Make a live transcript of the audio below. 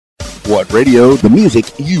What Radio, the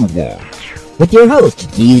music you want. With your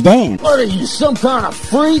host, Keys Dan. What are you, some kind of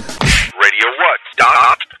freak?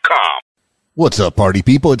 RadioWhat.com. What's up, party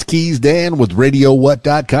people? It's Keys Dan with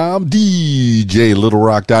RadioWhat.com,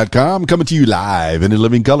 DJLittleRock.com, coming to you live and in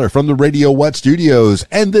living color from the Radio What studios.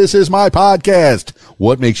 And this is my podcast,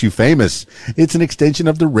 What Makes You Famous. It's an extension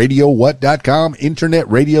of the RadioWhat.com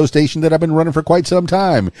internet radio station that I've been running for quite some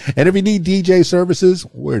time. And if you need DJ services,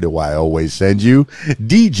 where do I always send you?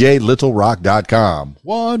 DJLittleRock.com.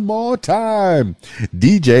 One more time,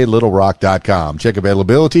 DJLittleRock.com. Check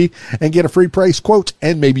availability and get a free price quote,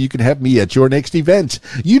 and maybe you can have me at your next event.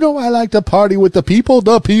 You know I like to party with the people.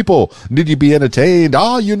 Did you be entertained?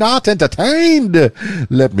 Are you not entertained?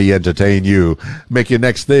 Let me entertain you. Make your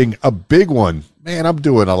next thing a big one. Man, I'm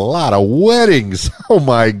doing a lot of weddings. Oh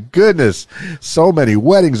my goodness. So many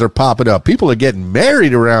weddings are popping up. People are getting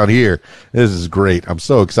married around here. This is great. I'm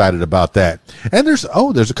so excited about that. And there's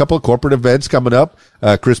a couple of corporate events coming up,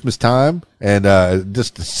 Christmas time and,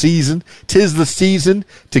 just the season. 'Tis the season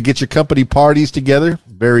to get your company parties together.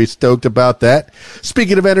 Very stoked about that.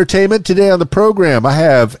 Speaking of entertainment, today on the program, I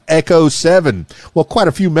have Echo 7. Well, quite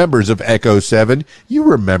a few members of Echo 7. You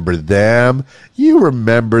remember them.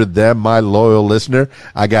 My loyal listener.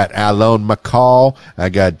 I got Alon McCall. I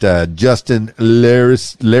got Justin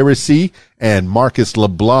Laracy and Marcus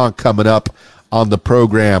LeBlanc coming up on the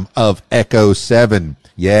program of Echo 7.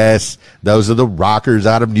 Yes, those are the rockers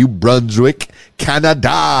out of New Brunswick,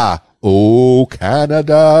 Canada. Oh,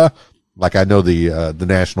 Canada. Like I know the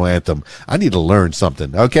national anthem. I need to learn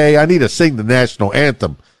something, okay? I need to sing the national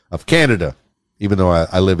anthem of Canada, even though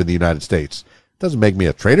I live in the United States. Doesn't make me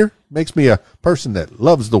a traitor. It makes me a person that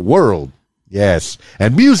loves the world. Yes.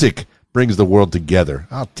 And music brings the world together.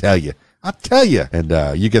 I'll tell you. And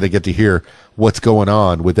you're going to get to hear what's going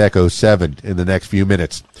on with Echo 7 in the next few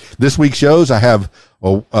minutes. This week's shows, I have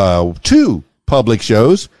two public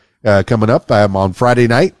shows coming up. I'm on Friday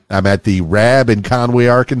night. I'm at the Rab in Conway,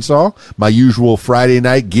 Arkansas. My usual Friday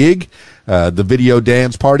night gig. The video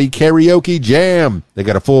dance party karaoke jam. They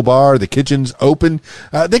got a full bar. The kitchen's open.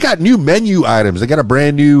 They got new menu items. They got a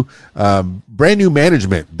brand new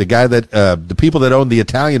management. The guy that, the people that own the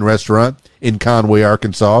Italian restaurant in Conway,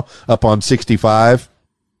 Arkansas, up on 65,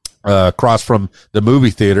 across from the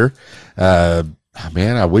movie theater.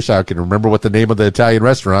 Man, I wish I could remember what the name of the Italian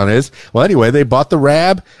restaurant is. Well, anyway, they bought the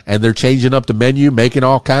Rab and they're changing up the menu, making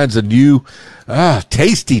all kinds of new,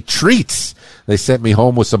 tasty treats. They sent me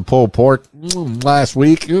home with some pulled pork last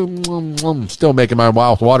week. Still making my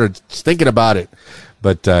mouth water just thinking about it.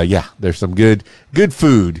 But, yeah, there's some good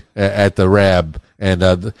food at the Rab.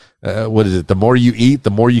 And, what is it? The more you eat,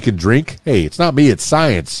 the more you can drink. Hey, it's not me. It's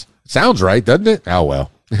science. Sounds right, doesn't it? Oh,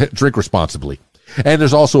 well, drink responsibly. And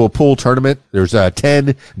there's also a pool tournament. There's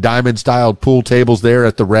 10 diamond-styled pool tables there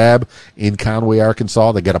at the Rab in Conway,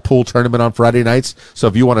 Arkansas. They got a pool tournament on Friday nights. So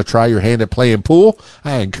if you want to try your hand at playing pool,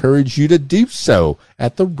 I encourage you to do so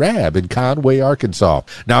at the Rab in Conway, Arkansas.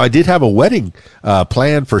 Now, I did have a wedding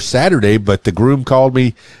planned for Saturday, but the groom called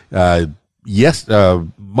me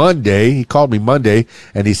Monday. He called me Monday,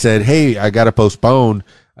 and he said, hey, I got to postpone.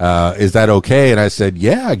 Is that okay? And I said,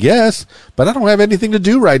 yeah, I guess, but I don't have anything to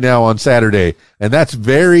do right now on Saturday. And that's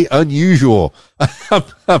very unusual.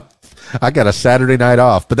 I got a Saturday night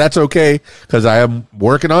off, but that's okay because I am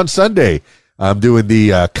working on Sunday. I'm doing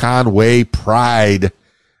the Conway Pride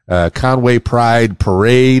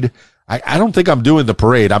parade. I don't think I'm doing the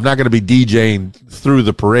parade. I'm not going to be DJing through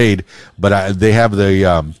the parade, but they have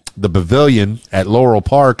the pavilion at Laurel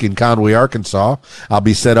Park in Conway, Arkansas. I'll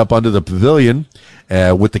be set up under the pavilion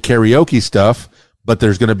with the karaoke stuff, but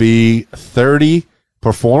there's going to be 30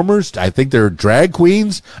 performers. I think they're drag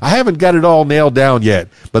queens. I haven't got it all nailed down yet,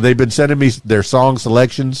 but they've been sending me their song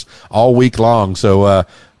selections all week long. So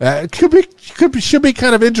it should be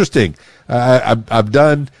kind of interesting. I've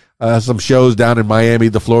done some shows down in Miami,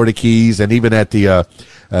 the Florida Keys, and even at the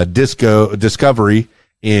Discovery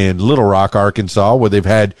in Little Rock, Arkansas, where they've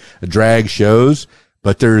had drag shows.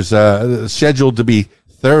 But there's scheduled to be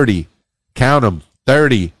 30, count them,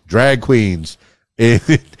 30 drag queens in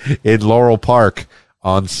Laurel Park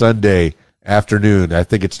on Sunday afternoon. I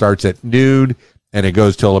think it starts at noon and it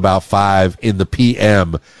goes till about 5 in the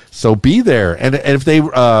PM. So be there. And if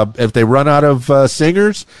they run out of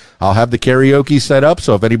singers, I'll have the karaoke set up.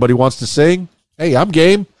 So if anybody wants to sing, hey, I'm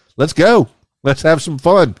game. Let's go. Let's have some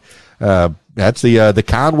fun. That's the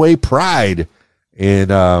Conway Pride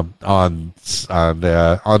on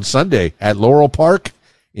Sunday at Laurel Park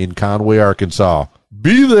in Conway, Arkansas.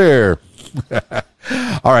 Be there.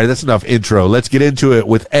 All right, that's enough intro. Let's get into it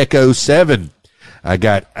with Echo 7. I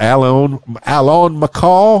got Alon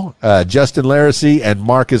McCall, Justin Laracy, and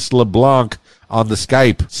Marcus LeBlanc on the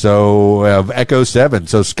Skype. So of Echo 7.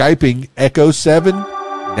 So Skyping Echo 7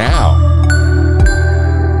 now.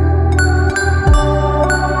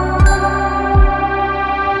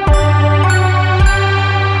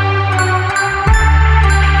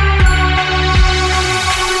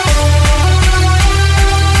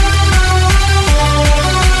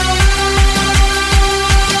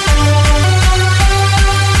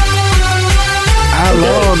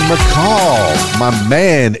 Alon McCall, my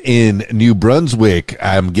man in New Brunswick,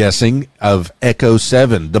 I'm guessing, of Echo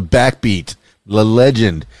 7, the backbeat, the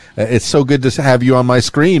legend. It's so good to have you on my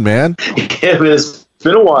screen, man. It's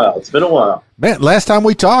been a while. Man, last time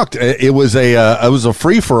we talked, it was a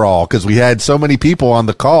free-for-all because we had so many people on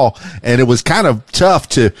the call, and it was kind of tough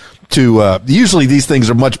to usually these things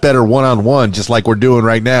are much better one-on-one, just like we're doing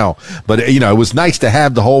right now. But, it was nice to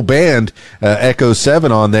have the whole band, Echo 7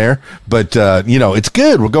 on there. But, it's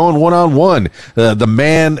good. We're going one-on-one. The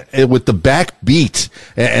man with the backbeat.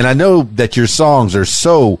 And I know that your songs are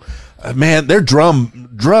so, man, they're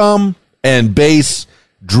drum and bass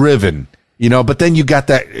driven. But then you got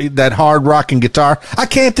that hard rock and guitar. I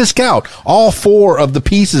can't discount all four of the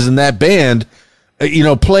pieces in that band,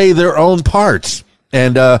 play their own parts.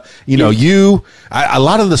 And, a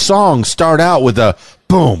lot of the songs start out with a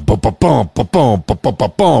boom, boom, boom, boom, boom, boom, boom,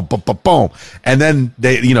 boom, boom, boom, boom. And then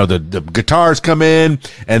they, the guitars come in,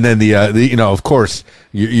 and then of course,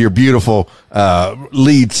 your beautiful,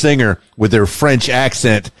 lead singer with their French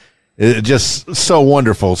accent, just so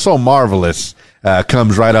wonderful, so marvelous,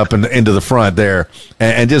 comes right up into the front there.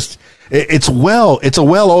 And just, it's a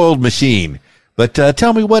well-oiled machine. But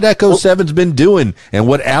tell me what Echo 7's been doing, and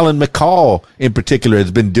what Alon McCall in particular has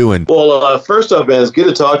been doing. Well, first off, man, it's good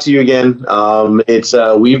to talk to you again.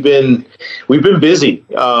 We've been busy.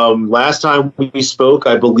 Last time we spoke,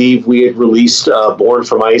 I believe we had released "Born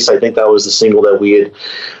from Ice." I think that was the single that we had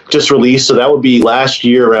just released. So that would be last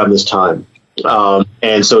year around this time.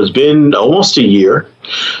 And so it's been almost a year.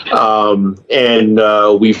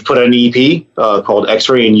 We've put out an EP called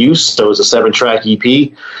X-Ray in Use. So it's a 7-track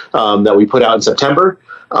EP that we put out in September.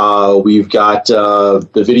 We've got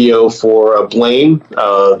the video for Blame,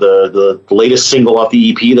 the latest single off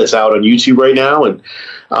the EP that's out on YouTube right now. And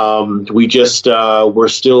we're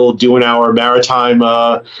still doing our Maritime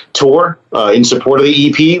tour in support of the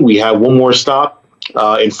EP. We have one more stop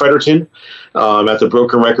in Fredericton. At the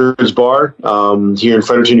Broken Records Bar here in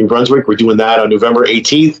Fredericton, New Brunswick. We're doing that on November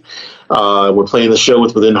 18th. We're playing the show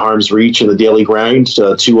with Within Harm's Reach and the Daily Grind,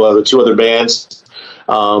 two other bands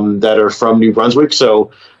that are from New Brunswick.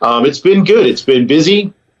 So it's been good. It's been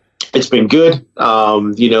busy. It's been good. A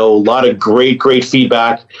lot of great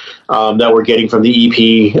feedback that we're getting from the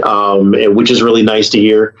EP, which is really nice to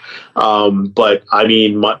hear. But I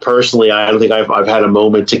mean, personally, I don't think I've had a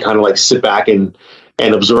moment to kind of like sit back and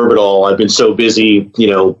absorb it all. I've been so busy,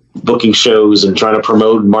 booking shows and trying to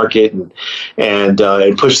promote and market and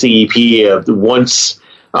push the EP. Once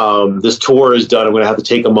this tour is done, I'm going to have to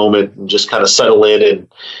take a moment and just kind of settle in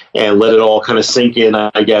and let it all kind of sink in,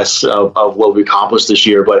 I guess, of what we accomplished this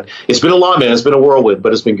year. But it's been a lot, man. It's been a whirlwind,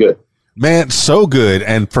 but it's been good. Man, so good.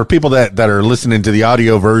 And for people that are listening to the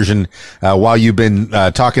audio version, while you've been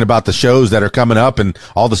talking about the shows that are coming up and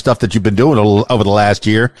all the stuff that you've been doing over the last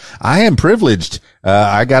year, I am privileged.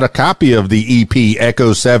 I got a copy of the EP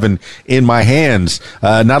Echo 7 in my hands.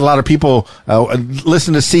 Not a lot of people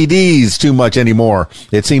listen to CDs too much anymore.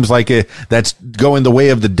 It seems like that's going the way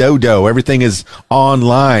of the dodo. Everything is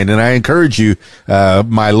online. And I encourage you,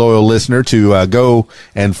 my loyal listener, to go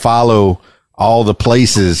and follow all the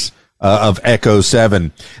places of Echo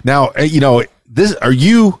 7. Now,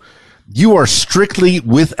 you are strictly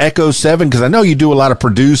with Echo 7? Because I know you do a lot of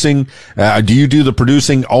producing. Do you do the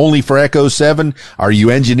producing only for Echo 7? Are you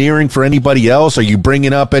engineering for anybody else? Are you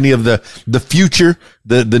bringing up any of the future,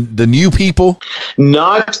 the new people?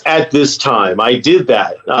 Not at this time. I did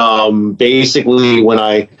that. Basically, when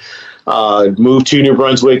I moved to New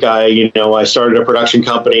Brunswick, I started a production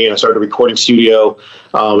company and I started a recording studio,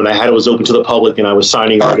 and it was open to the public, and I was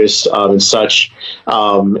signing artists and such.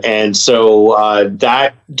 And so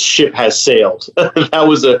that ship has sailed. That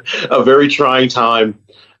was a very trying time.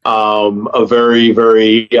 A very,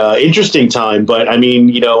 very interesting time. But I mean,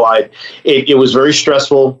 it was very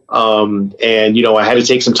stressful. And, I had to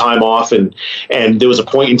take some time off, and there was a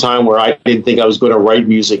point in time where I didn't think I was going to write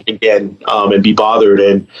music again and be bothered.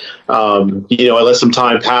 And I let some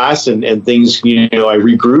time pass and things, I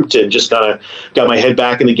regrouped and just kind of got my head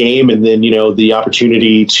back in the game. And then, the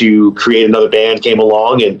opportunity to create another band came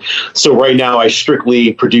along. And so right now I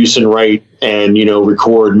strictly produce and write and,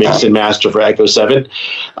 record, mix and master for Echo 7.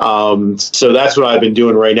 So that's what I've been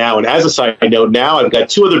doing right now. And as a side note, now I've got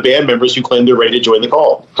 2 other band members who claim they're ready to join the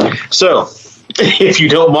call. So if you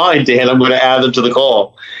don't mind, Dan, I'm going to add them to the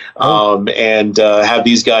call and have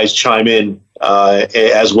these guys chime in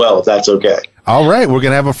as well, if that's okay. All right. We're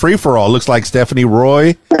going to have a free-for-all. Looks like Stephanie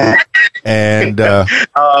Roy and I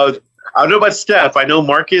don't know about Steph. I know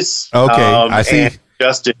Marcus. Okay, I see. And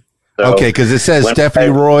Justin. So okay, because it says Stephanie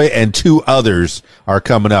Roy and 2 others are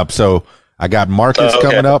coming up. So I got Marcus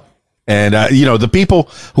coming up. And, the people,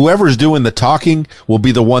 whoever's doing the talking will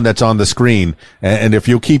be the one that's on the screen. And if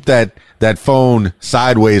you'll keep that phone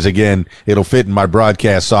sideways again, it'll fit in my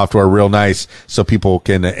broadcast software real nice so people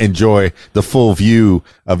can enjoy the full view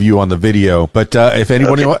of you on the video. But if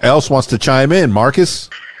anybody else wants to chime in, Marcus?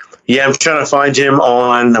 Yeah, I'm trying to find him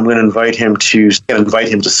I'm going to invite him to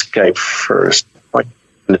Skype first.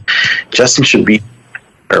 Justin should be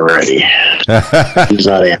already. He's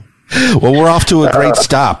not in. Well, we're off to a great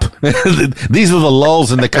stop. These are the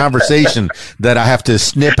lulls in the conversation that I have to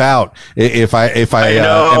snip out if I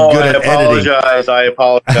am good at editing. I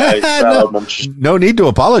apologize. No need to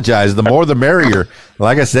apologize. The more, the merrier.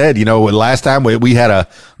 Like I said, last time we had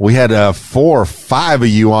 4 or 5 of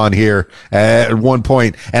you on here at one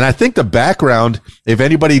point, and I think the background, if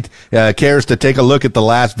anybody cares to take a look at the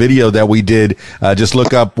last video that we did, just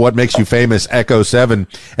look up "What Makes You Famous" Echo 7,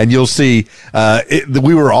 and you'll see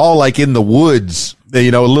we were all like in the woods,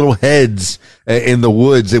 little heads in the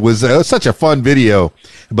woods. It was such a fun video,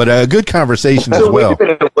 but a good conversation as well.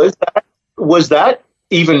 Was that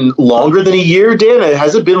even longer than a year, Dan?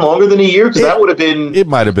 Has it been longer than a year? Because that would have been. It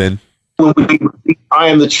might have been. When I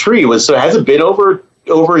Am the Tree was. So has it been over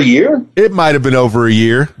a year? It might have been over a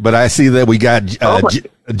year, but I see that we got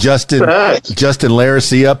Justin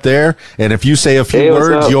Laracy up there, and if you say a few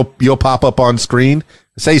words, you'll pop up on screen.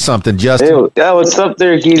 Say something, Justin. Hey, what's up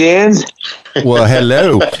there, Keith? Well,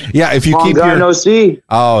 hello. Yeah, if you keep your no see.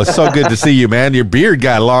 Oh, it's so good to see you, man. Your beard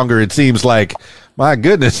got longer. It seems like. My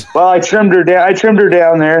goodness. Well, I trimmed her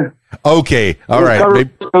down there. Okay. All right. It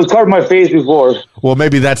was covering my face before. Well,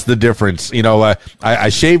 maybe that's the difference. I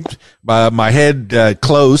shaved my head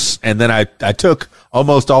close, and then I took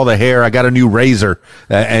almost all the hair. I got a new razor,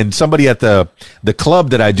 and somebody at the club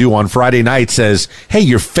that I do on Friday night says, "Hey,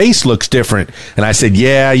 your face looks different." And I said,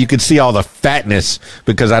 "Yeah, you can see all the fatness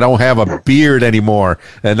because I don't have a beard anymore,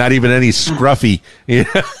 and not even any scruffy."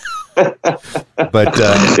 But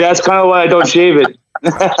that's kind of why I don't shave it.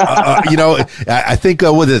 I think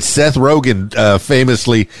was it Seth Rogen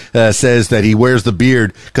famously says that he wears the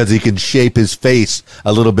beard because he can shape his face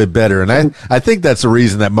a little bit better, and I think that's the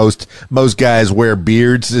reason that most guys wear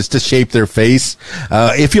beards is to shape their face.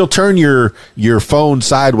 If you'll turn your phone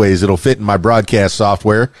sideways, it'll fit in my broadcast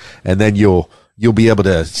software, and then you'll be able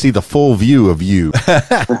to see the full view of you.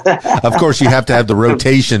 Of course, you have to have the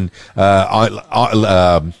rotation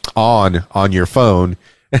on your phone.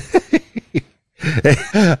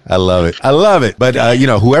 I love it. But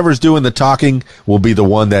whoever's doing the talking will be the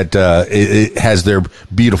one that it has their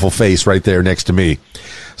beautiful face right there next to me.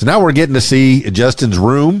 So now we're getting to see Justin's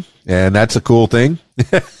room, and that's a cool thing.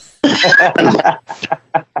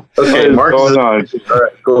 Okay, Marcus. All right,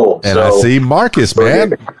 cool. And I see Marcus,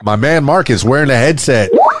 man. My man Marcus wearing a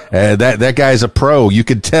headset. That guy's a pro. You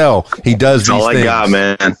can tell he does these all things. I got,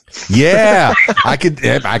 man. Yeah, I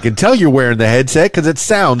can tell you're wearing the headset because it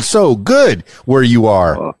sounds so good where you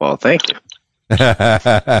are. Well, thank you.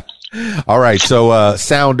 All right, so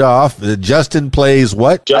sound off. Justin plays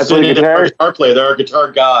what? Justin is our guitar player. They're our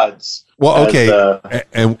guitar gods. Well, okay,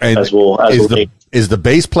 is the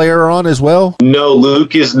bass player on as well? No,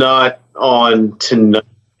 Luke is not on tonight.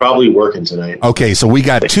 Probably working tonight. Okay, so we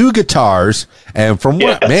got 2 guitars, and from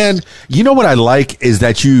what, man, what I like is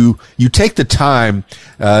that you take the time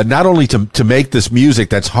not only to make this music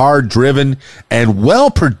that's hard driven and well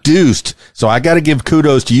produced. So I got to give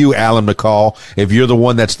kudos to you, Alan McCall, if you're the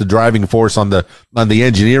one that's the driving force on the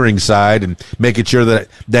engineering side and making sure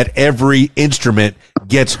that every instrument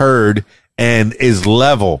gets heard and is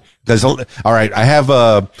level. Because all right, I have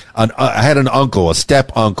I had an uncle, a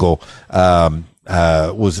step uncle.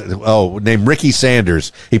 Named Ricky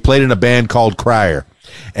Sanders. He played in a band called Crier,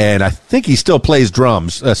 and I think he still plays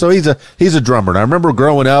drums. So he's a drummer. And I remember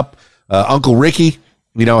growing up, Uncle Ricky,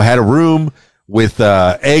 had a room with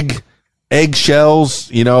egg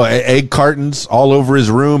shells, egg cartons all over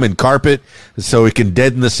his room and carpet, so he can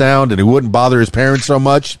deaden the sound and he wouldn't bother his parents so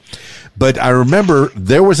much. but I remember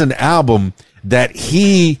there was an album that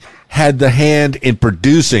he had the hand in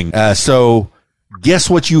producing. So guess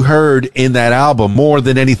what you heard in that album more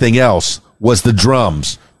than anything else was the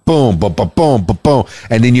drums. Boom, boom, boom, boom, boom, boom.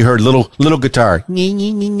 And then you heard little guitar.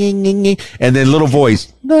 And then little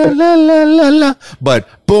voice. La, la, la, la, la. But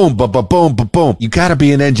boom, boom, boom, boom, boom, boom. You got to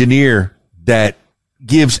be an engineer that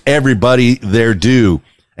gives everybody their due.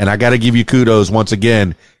 And I got to give you kudos once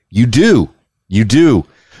again. You do.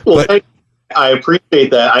 Well, But I appreciate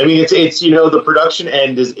that. I mean, it's the production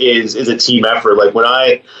end is a team effort. Like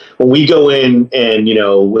when we go in and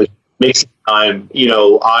with mixing time,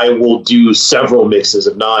 I will do several mixes,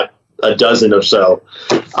 if not a dozen or so,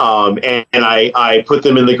 and I put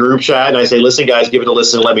them in the group chat and I say, listen, guys, give it a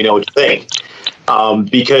listen and let me know what you think,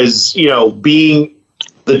 because being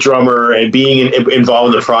the drummer and being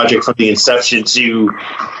involved in the project from the inception to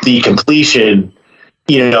the completion.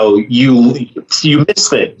 You miss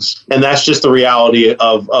things, and that's just the reality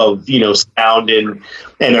of sound and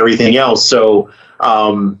everything else. So,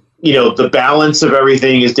 the balance of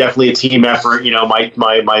everything is definitely a team effort.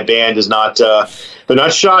 My band is not, they're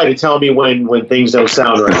not shy to tell me when things don't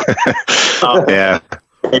sound right. Yeah.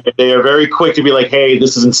 They are very quick to be like, hey,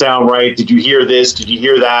 this doesn't sound right. Did you hear this? Did you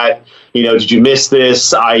hear that? Did you miss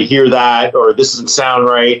this? I hear that, or this doesn't sound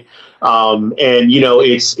right.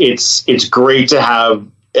 It's great to have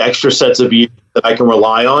extra sets of ears that I can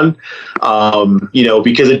rely on,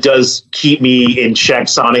 because it does keep me in check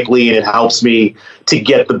sonically, and it helps me to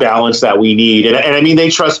get the balance that we need. And I mean, they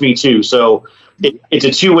trust me too. So it's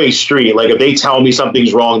a two-way street. Like if they tell me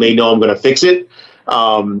something's wrong, they know I'm going to fix it.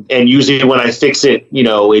 And usually when I fix it,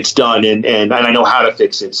 it's done and I know how to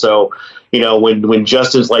fix it. So, when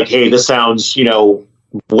Justin's like, hey, this sounds,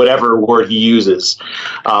 whatever word he uses.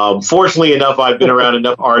 Fortunately enough, I've been around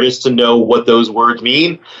enough artists to know what those words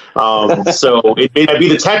mean. So it may not be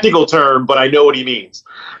the technical term, but I know what he means.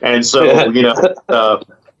 And so,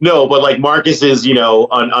 no, but like Marcus is,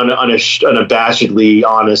 unabashedly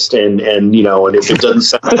honest and if it doesn't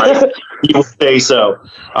sound right, he will say so.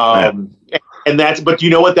 And but you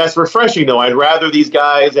know what? That's refreshing though. I'd rather these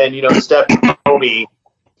guys and, Steph tell me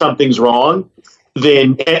something's wrong.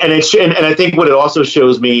 And I think what it also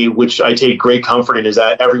shows me, which I take great comfort in, is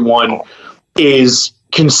that everyone is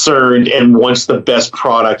concerned and wants the best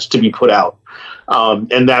product to be put out.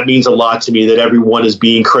 And that means a lot to me, that everyone is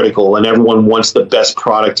being critical and everyone wants the best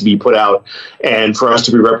product to be put out and for us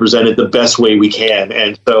to be represented the best way we can.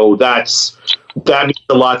 And so that means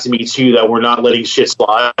a lot to me too, that we're not letting shit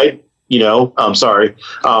slide. I'm sorry.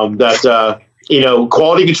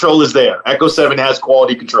 Quality control is there. Echo 7 has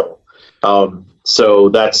quality control. So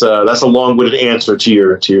that's a long-winded answer to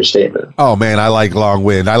your statement. oh man, I like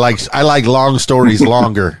long-winded. I like long stories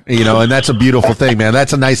longer, and that's a beautiful thing, man.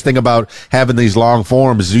 That's a nice thing about having these long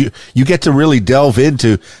forms. You get to really delve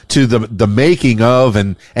into the making of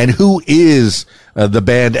and who is the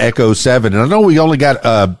band Echo 7. And I know we only got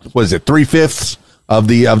 3/5 of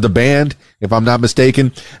the band, if I'm not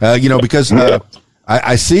mistaken. Because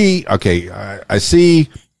I see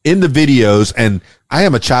in the videos, and I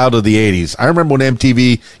am a child of the 80s. I remember when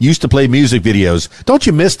MTV used to play music videos. Don't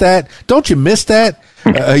you miss that? But it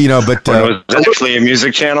was actually a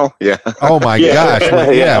music channel. Yeah. Oh my gosh.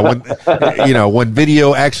 When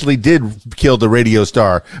video actually did kill the radio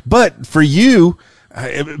star. But for you,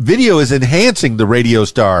 video is enhancing the radio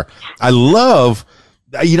star. I love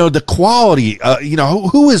the quality,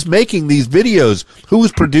 who is making these videos? Who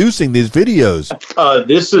is producing these videos?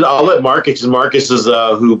 I'll let Marcus is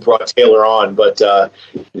who brought Taylor on, but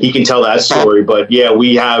he can tell that story. But yeah,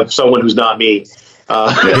 we have someone who's not me.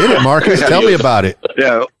 Get it, Marcus. Tell me about it.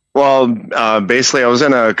 Yeah. Well, basically I was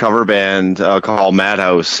in a cover band called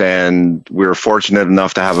Madhouse, and we were fortunate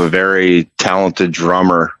enough to have a very talented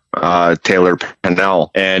drummer, Taylor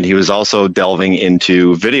Pennell, and he was also delving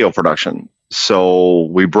into video production. So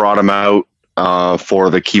we brought him out for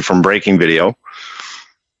the Keep from Breaking video,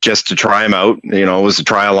 just to try him out. It was a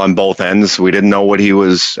trial on both ends. We didn't know what he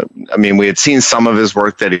was. I mean, we had seen some of his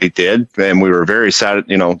work that he did, and we were very sad.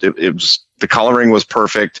 It was, the coloring was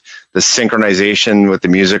perfect. The synchronization with the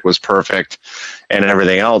music was perfect and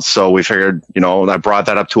everything else. So we figured, I brought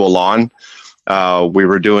that up to Alon. We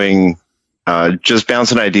were doing just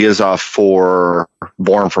bouncing ideas off for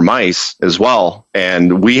Born from Ice as well.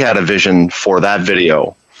 And we had a vision for that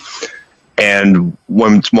video. And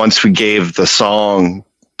once we gave the song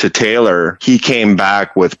to Taylor, he came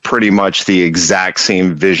back with pretty much the exact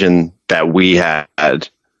same vision that we had,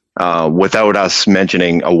 without us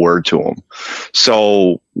mentioning a word to him.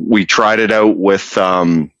 So we tried it out with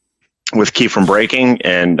Keep from Breaking.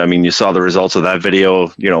 And I mean, you saw the results of that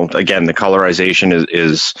video. Again, the colorization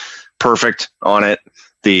is perfect on it.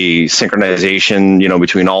 The synchronization,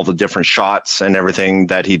 between all the different shots and everything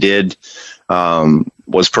that he did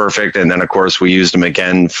was perfect. And then, of course, we used him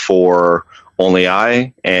again for Only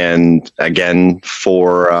I, and again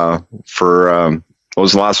for what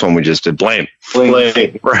was the last one we just did? Blame.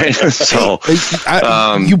 Right. So,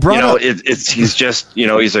 you brought up. He's just,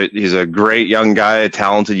 he's a great young guy, a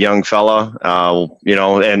talented young fella,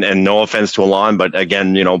 and no offense to Alon, but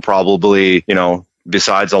again, probably,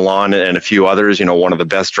 besides Alon and a few others, one of the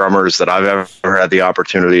best drummers that I've ever had the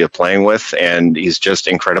opportunity of playing with. And he's just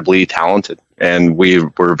incredibly talented. And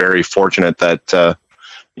we're very fortunate that, to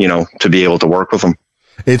be able to work with him.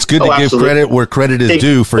 It's good to give absolutely. credit where credit is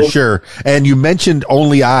due, for sure. And you mentioned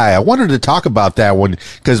Only I wanted to talk about that one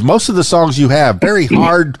because most of the songs you have very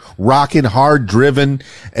hard rocking, hard driven,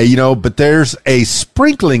 but there's a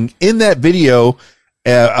sprinkling in that video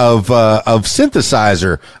of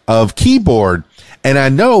synthesizer, of keyboard. And I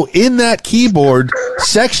know in that keyboard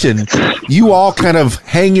section, you all kind of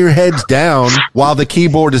hang your heads down while the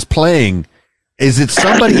keyboard is playing. Is it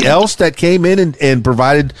somebody else that came in and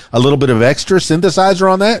provided a little bit of extra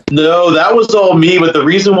synthesizer on that? No, that was all me. But the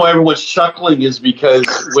reason why everyone's chuckling is because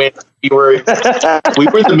when we were in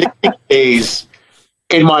the mixing days,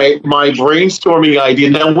 in my brainstorming idea.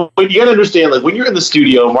 Now, you got to understand, like when you're in the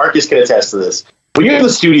studio, Marcus can attest to this. When you're in the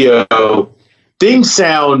studio, things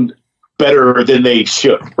sound better than they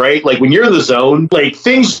should, right? Like when you're in the zone, like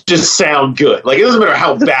things just sound good. Like it doesn't matter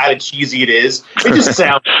how bad and cheesy it is; it just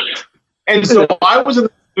sounds. And so I was in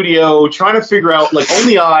the studio trying to figure out, like,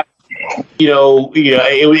 Only I, along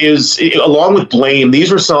with Blame,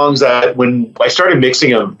 these were songs that when I started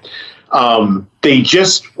mixing them, they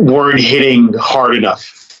just weren't hitting hard enough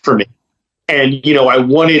for me. And, I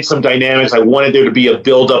wanted some dynamics. I wanted there to be a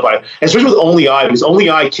build-up, especially with Only I, because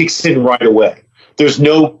Only I kicks in right away. There's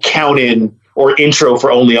no count-in or intro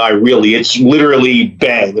for Only I, really. It's literally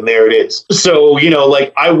bang, and there it is. So,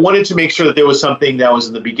 I wanted to make sure that there was something that was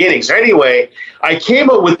in the beginning. So anyway, I came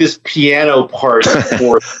up with this piano part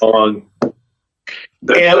for a song.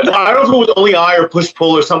 And I don't know if it was Only I or Push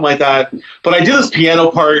Pull or something like that, but I did this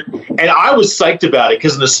piano part, and I was psyched about it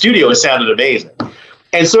because in the studio it sounded amazing.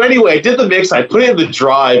 And so anyway, I did the mix, I put it in the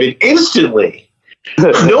drive, and instantly,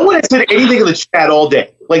 no one had said anything in the chat all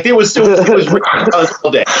day. Like it was all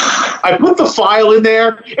day. I put the file in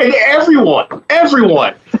there, and everyone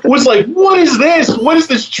was like, "What is this? What is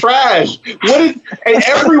this trash? And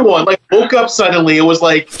everyone like woke up suddenly. It was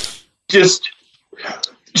like just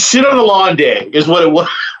shit on the lawn day is what it was.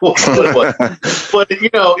 But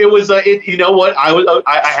it was. You know what?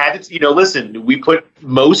 I had to. Listen. We put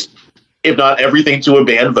most, if not everything, to a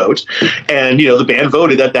band vote, and the band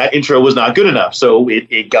voted that intro was not good enough, so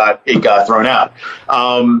it got thrown out.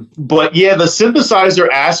 But yeah, the synthesizer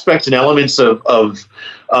aspects and elements of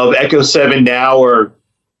Echo 7 now are.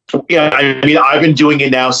 Yeah, I've been doing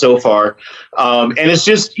it now so far, and it's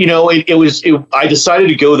just I decided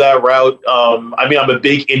to go that route. I'm a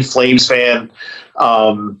big In Flames fan,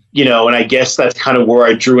 and I guess that's kind of where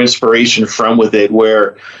I drew inspiration from with it,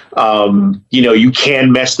 where you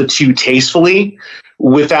can mesh the two tastefully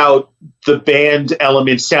without the band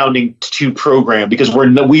element sounding too programmed, because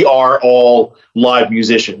we are all live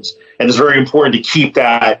musicians, and it's very important to keep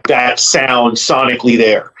that sound sonically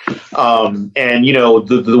there. And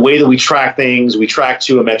the way that we track things, we track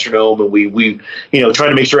to a metronome, and we try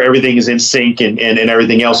to make sure everything is in sync and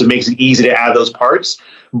everything else. It makes it easy to add those parts,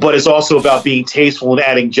 but it's also about being tasteful and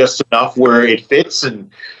adding just enough where it fits. And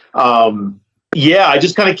I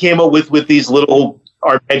just kind of came up with these little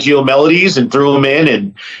arpeggio melodies and threw them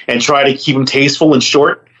in and try to keep them tasteful and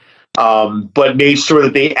short, but made sure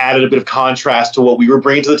that they added a bit of contrast to what we were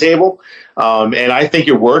bringing to the table. And I think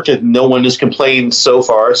it worked, and no one has complained so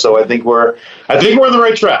far. So I think we're on the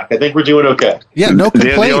right track. I think we're doing okay. Yeah, no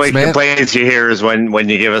complaints, the only man. complaints you hear is when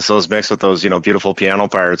you give us those mix with those beautiful piano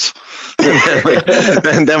parts.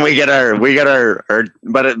 then we get our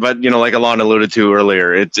but like Alon alluded to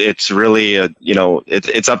earlier, it's really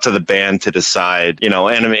it's up to the band to decide, and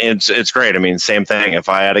I mean it's great. I mean, same thing. If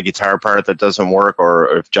I add a guitar part that doesn't work,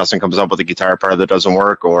 or if Justin comes up with a guitar part that doesn't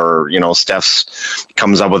work, or Steph's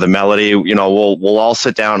comes up with a melody, we'll all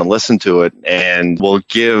sit down and listen to it, and we'll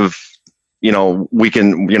give. We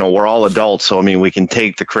can, we're all adults, so I mean, we can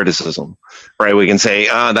take the criticism, right? We can say,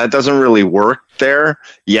 that doesn't really work there.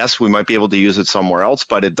 Yes, we might be able to use it somewhere else,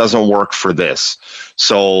 but it doesn't work for this.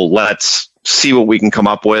 So let's see what we can come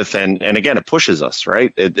up with. And again, it pushes us,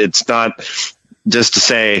 right? It's not just to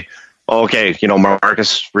say, okay,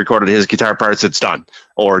 Marcus recorded his guitar parts, it's done.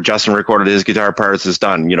 Or Justin recorded his guitar parts, it's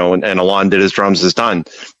done. And Alon did his drums, it's done.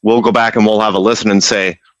 We'll go back and we'll have a listen and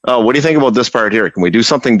say, oh, what do you think about this part here? Can we do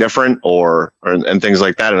something different and things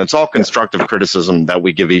like that? And it's all constructive criticism that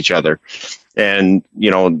we give each other. And,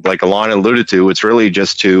 like Alon alluded to, it's really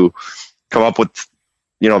just to come up with,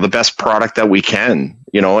 the best product that we can,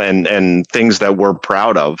 and things that we're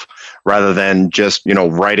proud of, rather than just,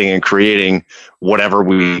 writing and creating whatever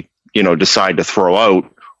we, decide to throw out.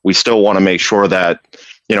 We still want to make sure that,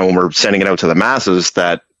 when we're sending it out to the masses,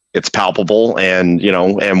 that it's palpable and,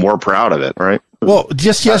 and we're proud of it. Right. Well,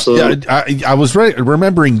 just yesterday, I was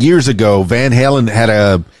remembering years ago, Van Halen had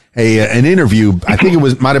an interview. I think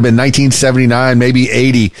might have been 1979, maybe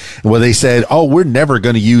 80, where they said, "Oh, we're never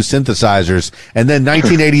going to use synthesizers." And then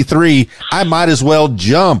 1983, I might as well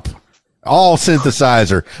jump. All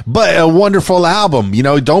synthesizer, but a wonderful album.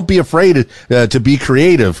 Don't be afraid to be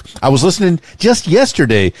creative. I was listening just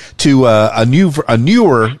yesterday to a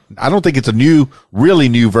newer. I don't think it's a really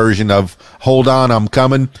new version of "Hold On, I'm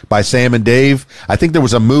Coming" by Sam and Dave. I think there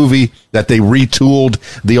was a movie that they retooled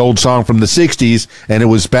the old song from the '60s, and it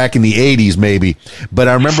was back in the '80s, maybe. But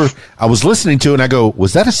I remember I was listening to it, and I go,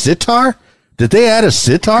 "Was that a sitar? Did they add a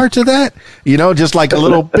sitar to that?" Just like a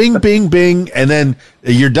little bing, bing, bing, and then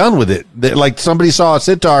you're done with it. Like somebody saw a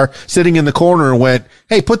sitar sitting in the corner and went,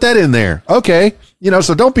 "Hey, put that in there." Okay.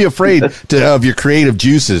 So don't be afraid of your creative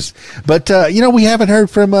juices. But, we haven't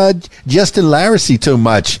heard from Justin Laracy too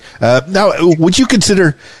much. Now, would you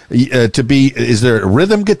consider is there a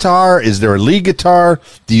rhythm guitar? Is there a lead guitar?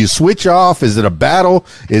 Do you switch off? Is it a battle?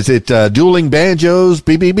 Is it dueling banjos?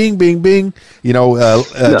 Bing, bing, bing, bing, bing. No.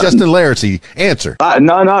 Justin Laracy, answer.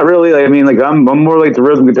 No, not really. I'm more like the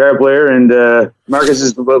rhythm guitar player, and Marcus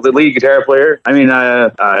is the lead guitar player. A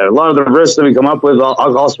lot of the riffs that we come up with,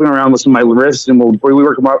 I'll swing around with some of my riffs, and we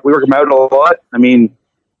work them out. We work them out a lot.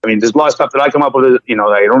 There's a lot of stuff that I come up with, that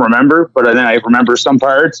I don't remember, but then I remember some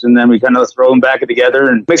parts, and then we kind of throw them back together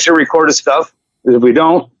and make sure we record the stuff. Because if we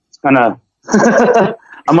don't, it's kind of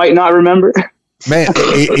I might not remember. Man,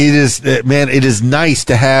 it is nice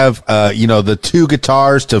to have, the two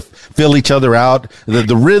guitars to fill each other out.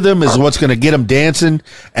 The rhythm is what's going to get them dancing.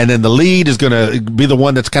 And then the lead is going to be the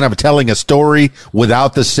one that's kind of telling a story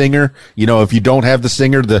without the singer. If you don't have the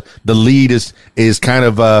singer, the lead is kind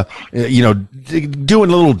of, doing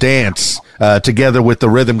a little dance, together with the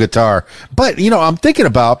rhythm guitar. But, I'm thinking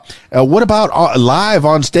about, what about live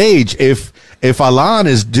on stage? If Alon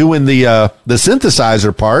is doing the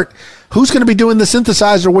synthesizer part, who's going to be doing the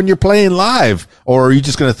synthesizer when you're playing live, or are you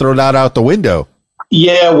just going to throw that out the window?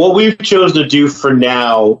 Yeah, what we've chosen to do for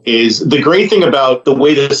now is the great thing about the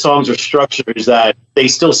way the songs are structured is that they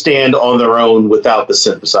still stand on their own without the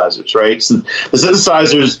synthesizers, right? So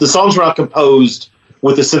the songs were not composed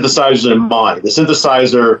with the synthesizers in mind. The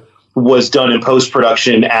synthesizer was done in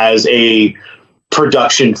post-production as a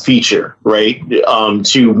production feature, right?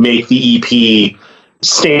 To make the EP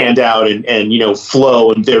stand out and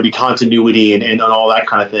flow, and there be continuity and all that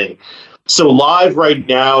kind of thing. So live right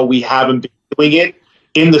now, we haven't been doing it.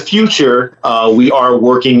 In the future, we are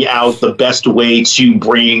working out the best way to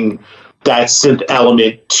bring that synth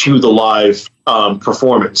element to the live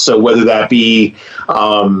performance. So whether that be,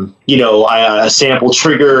 a sample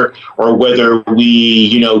trigger, or whether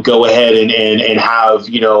we, go ahead and have,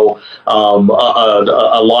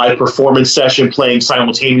 a live performance session playing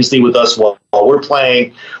simultaneously with us while we're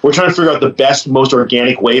playing. We're trying to figure out the best, most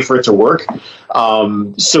organic way for it to work,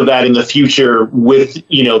 so that in the future with,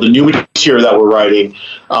 the new material that we're writing,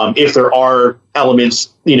 if there are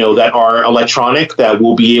elements, that are electronic, that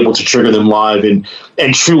we'll be able to trigger them live and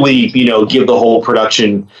truly, give the whole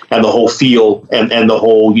production and the whole feel and the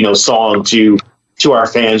whole, song to our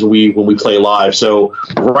fans when we play live. So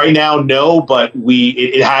right now, no, but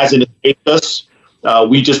it hasn't escaped us.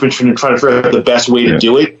 We've just been trying to figure out the best way to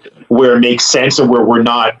do it, where it makes sense and where we're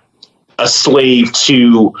not a slave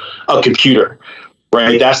to a computer.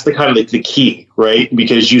 Right. That's the kind of the key, right?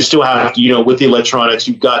 Because you still have to, with the electronics,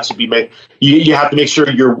 you've got to be, you have to make sure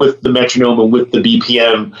you're with the metronome and with the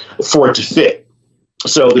BPM for it to fit.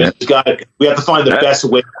 So we have to find the best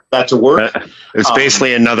way for that to work. It's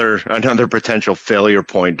basically another potential failure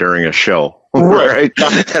point during a show. Right.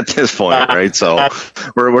 At this point, right? So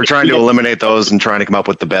we're trying to eliminate those and trying to come up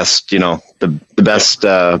with the best,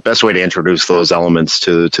 the best way to introduce those elements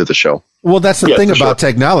to the show. Well, that's the thing about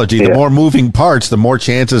technology. The more moving parts, the more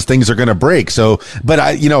chances things are going to break. So,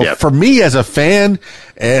 but for me as a fan,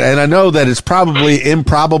 and I know that it's probably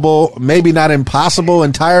improbable, maybe not impossible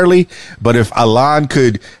entirely, but if Alon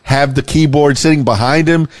could have the keyboard sitting behind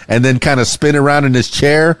him and then kind of spin around in his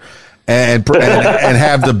chair and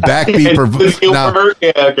have the backbeat.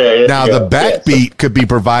 The backbeat could be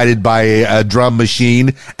provided by a drum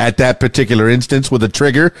machine at that particular instance with a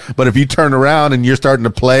trigger. But if you turn around and you're starting to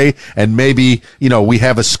play, and maybe we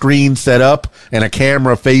have a screen set up and a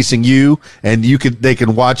camera facing you, and they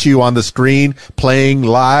can watch you on the screen playing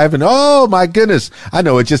live, and oh my goodness, I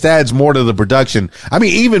know it just adds more to the production. I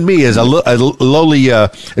mean, even me as a lowly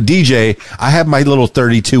DJ, I have my little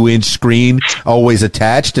 32-inch screen always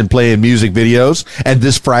attached and playing music videos. And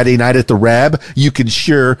this Friday night at the Rab, you can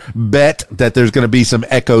sure bet that there's going to be some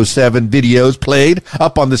Echo 7 videos played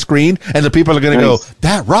up on the screen, and the people are going to go,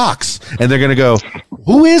 "That rocks," and they're going to go,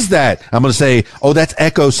 "Who is that?" I'm going to say, "Oh, that's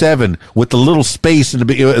Echo 7 with the little space in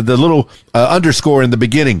the little underscore in the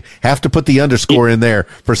beginning. Have to put the underscore in there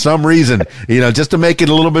for some reason, just to make it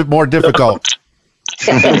a little bit more difficult."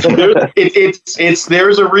 There's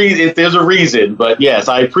a reason, but yes,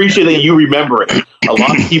 I appreciate that you remember it. A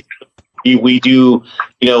lot of people, we do,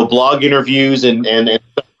 blog interviews and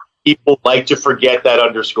people like to forget that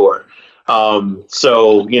underscore.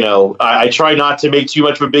 So, I try not to make too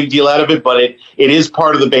much of a big deal out of it, but it is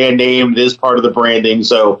part of the band name. It is part of the branding.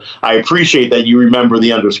 So I appreciate that you remember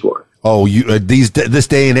the underscore. Oh, this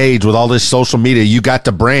day and age with all this social media, you got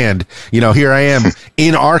to brand. Here I am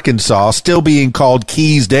in Arkansas, still being called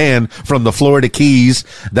Keys Dan from the Florida Keys.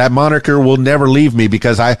 That moniker will never leave me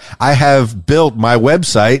because I have built my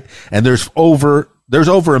website, and there's over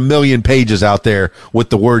 1 million pages out there with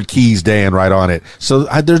the word Keys Dan right on it. So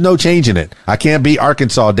there's no changing it. I can't be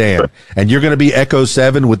Arkansas Dan, and you're going to be Echo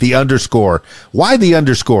 7 with the underscore. Why the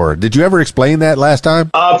underscore? Did you ever explain that last time?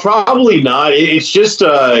 Probably not. It's just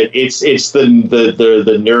it's the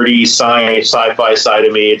nerdy sci-fi side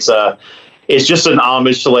of me. It's just an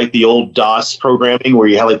homage to like the old DOS programming where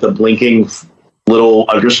you had like the blinking little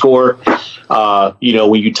underscore, when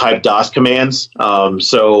you type DOS commands.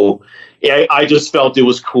 So I just felt it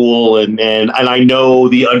was cool, and I know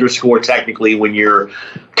the underscore technically when you're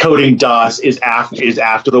coding DOS is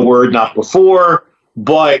after the word, not before,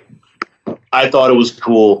 but I thought it was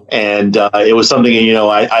cool, and it was something,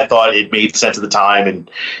 I thought it made sense at the time, and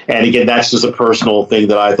again, that's just a personal thing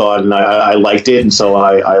that I thought, and I liked it, and so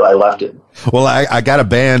I left it. Well, I got a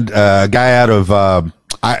band, a guy out of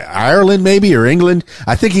Ireland maybe, or England.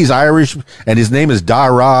 I think he's Irish, and his name is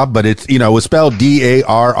Dara, but it's it's spelled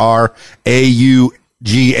Darraughg,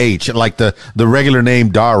 like the regular name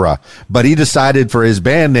Dara. But he decided for his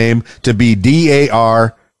band name to be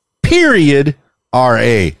DAR period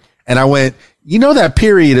RA. And I went, that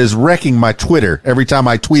period is wrecking my Twitter every time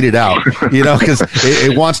I tweet it out, because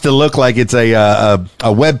it wants to look like it's a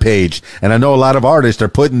web page. And I know a lot of artists are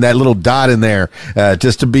putting that little dot in there,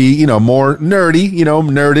 just to be, more nerdy,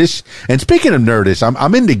 nerdish. And speaking of nerdish,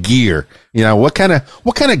 I'm into gear. What kind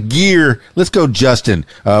of gear? Let's go, Justin,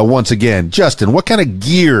 once again. Justin, what kind of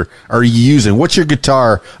gear are you using? What's your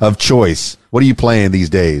guitar of choice? What are you playing these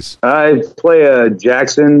days? I play a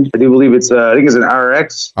Jackson. I do believe I think it's an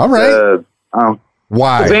RX. All right.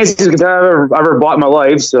 Why? The fanciest guitar I've ever bought in my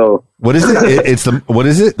life. So what is it? What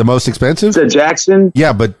is it? The most expensive? It's a Jackson.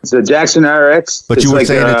 Yeah, but it's a Jackson RX. But you were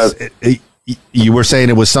saying you were saying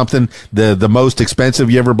it was something the most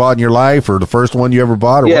expensive you ever bought in your life, or the first one you ever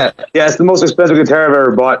bought? Or yeah, it's the most expensive guitar I've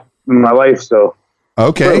ever bought in my life. So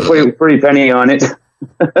okay, pretty penny on it.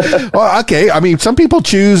 Well, okay. I mean, some people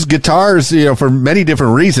choose guitars, for many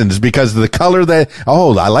different reasons, because of the color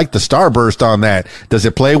I like the Starburst on that. Does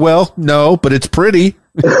it play well? No, but it's pretty.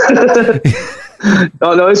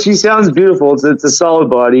 No, she sounds beautiful. It's a solid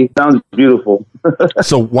body. Sounds beautiful.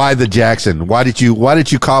 So why the Jackson? Why did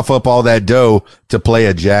you cough up all that dough to play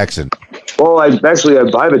a Jackson? Well, I have a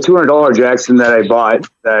 $200 Jackson that I bought.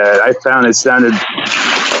 I found it sounded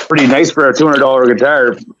pretty nice for a $200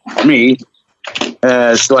 guitar for me.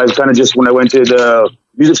 So I kind of just, when I went to the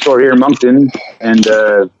music store here in Moncton, and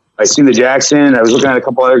I seen the Jackson, I was looking at a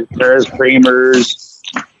couple other guitars, Kramers.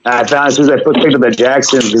 I found as soon as I picked up that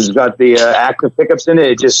Jackson, because it's got the active pickups in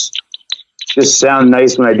it, it just sounds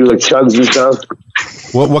nice when I do like chugs and stuff.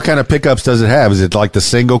 What kind of pickups does it have? Is it like the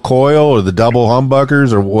single coil or the double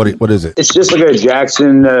humbuckers, or what is it? It's just like a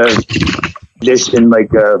Jackson edition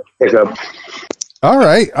pickup. All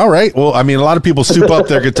right. Well, I mean, a lot of people soup up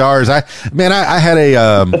their guitars. I had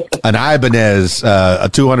an Ibanez, a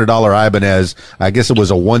 $200 Ibanez. I guess it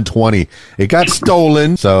was a 120. It got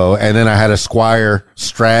stolen. And then I had a Squier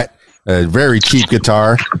Strat, a very cheap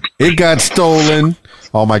guitar. It got stolen.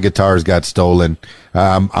 All my guitars got stolen.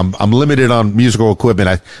 I'm limited on musical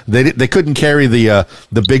equipment. They couldn't carry the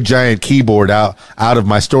big giant keyboard out of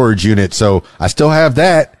my storage unit, so I still have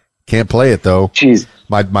that. Can't play it though. Jeez.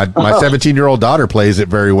 My 17-year-old daughter plays it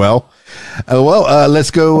very well.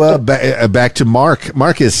 Let's go back to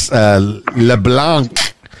Marcus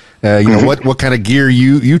LeBlanc. What kind of gear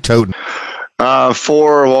you toting?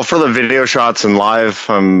 For the video shots and live,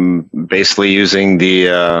 I'm basically using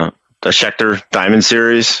the Schecter Diamond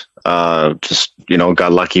Series. Just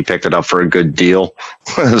got lucky, picked it up for a good deal,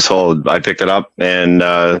 so I picked it up, and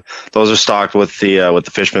those are stocked with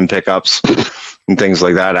the Fishman pickups and things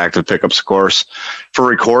like that, active pickups, of course. For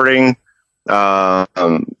recording, I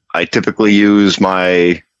typically use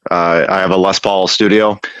I have a Les Paul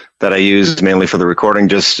Studio that I use mainly for the recording.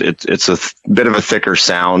 Just it's a bit of a thicker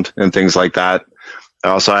sound and things like that. I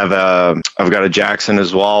also have I've got a Jackson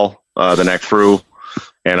as well, the neck through,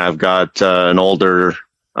 and I've got an older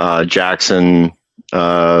Jackson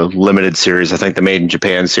limited series. I think the Made in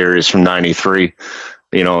Japan series from '93.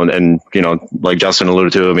 And like Justin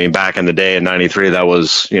alluded to, I mean, back in the day in '93, that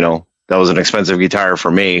was an expensive guitar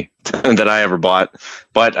for me that I ever bought,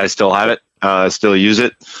 but I still have it. Still use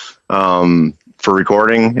it for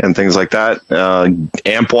recording and things like that.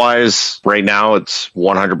 Amp wise, right now it's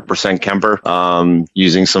 100% Kemper.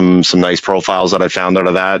 Using some nice profiles that I found out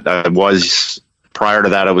of that. Prior to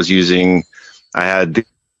that, I had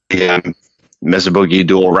the Mesa Boogie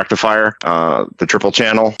dual rectifier, the triple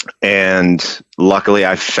channel, and luckily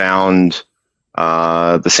I found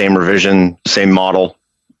the same revision, same model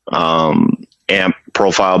amp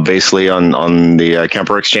profile basically on the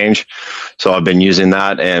Kemper Exchange. So I've been using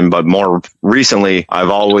that, but more recently I've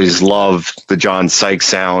always loved the John Sykes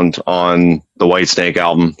sound on the Whitesnake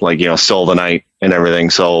album, like Still the Night and everything.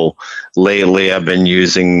 So lately I've been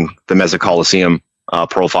using the Mesa Coliseum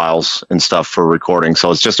profiles and stuff for recording.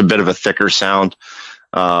 So it's just a bit of a thicker sound.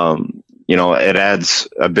 It adds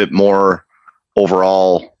a bit more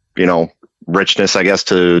overall, richness, I guess,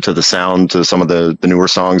 to the sound, to some of the newer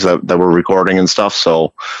songs that we're recording and stuff.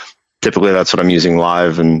 So typically that's what I'm using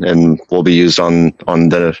live and will be used on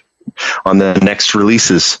the next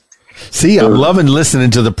releases. See, I'm loving listening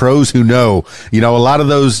to the pros who know. A lot of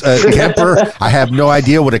those Kemper, I have no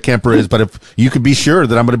idea what a Kemper is, but if you could be sure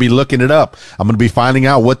that I'm going to be looking it up. I'm going to be finding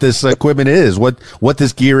out what this equipment is, what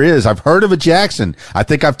this gear is. I've heard of a Jackson. I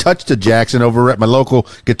think I've touched a Jackson over at my local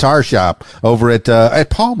guitar shop over at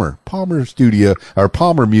Palmer Studio or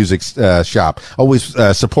Palmer Music Shop. Always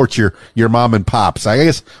support your mom and pops.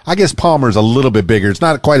 I guess Palmer's a little bit bigger. It's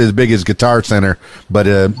not quite as big as Guitar Center, but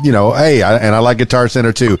hey, I like Guitar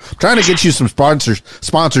Center too. Trying to get you some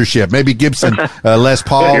sponsorship, maybe Gibson, Les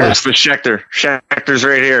Paul. Here's the Schecter. Schecter's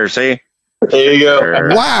right here. See? There you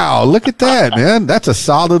go. Wow, look at that, man. That's a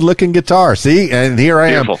solid looking guitar. See? And here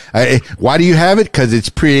I am. Why do you have it? Because it's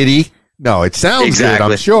pretty. No, it sounds good.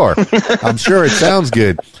 I'm sure. I'm sure it sounds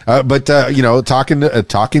good. But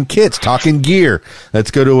talking kits, talking gear.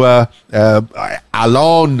 Let's go to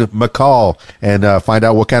Alon McCall and find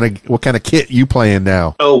out what kind of kit you playing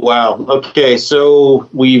now. Oh wow. Okay, so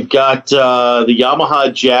we've got the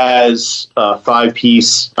Yamaha Jazz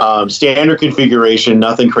 5-piece standard configuration,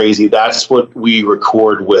 nothing crazy. That's what we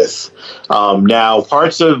record with. Now,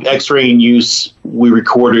 parts of X-Ray in Use we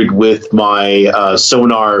recorded with my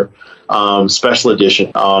Sonar special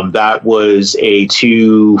edition. That was a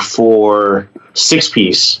 2-4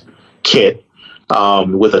 6-piece kit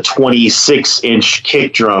with a 26-inch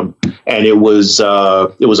kick drum, and it was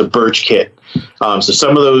a Birch kit. So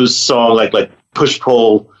some of those songs like Push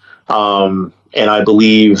Pull, and I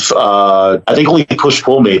believe I think only Push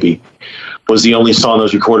Pull maybe was the only song that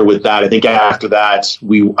was recorded with that. I think after that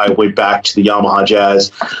I went back to the Yamaha Jazz.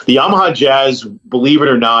 The Yamaha Jazz, believe it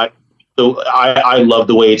or not, so I love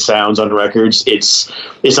the way it sounds on records. It's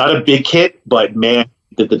not a big kit, but man,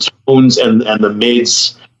 the tones and the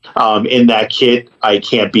mids in that kit I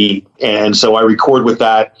can't beat. And so I record with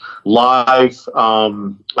that live.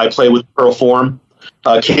 I play with Perform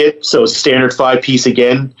kit, so standard 5-piece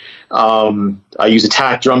again. I use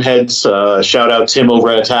Attack drum heads. Shout out Tim over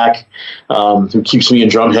at Attack, who keeps me in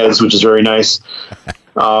drum heads, which is very nice.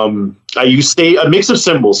 I use a mix of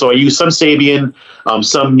cymbals, so I use some Sabian,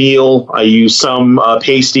 some Neil, I use some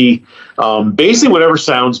Pasty, basically whatever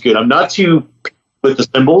sounds good. I'm not too with the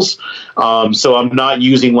cymbals, so I'm not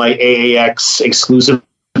using like AAX exclusively.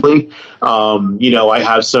 I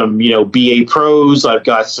have some BA Pros. I've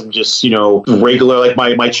got some just regular, like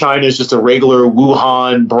my China is just a regular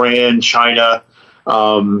Wuhan brand China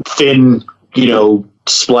thin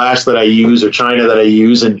splash that I use, or China that I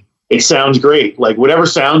use, and it sounds great. Like whatever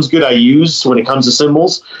sounds good I use when it comes to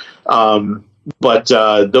cymbals. But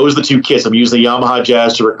those are the two kits. I'm using the Yamaha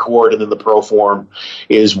Jazz to record, and then the Perform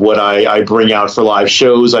is what I bring out for live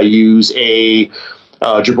shows. I use a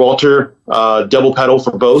Gibraltar double pedal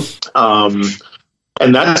for both.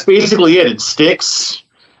 And that's basically it. It sticks.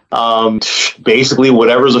 Basically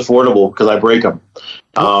whatever's affordable because I break them.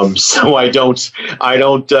 So I don't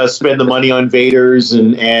spend the money on Vaders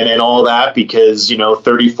and all that because,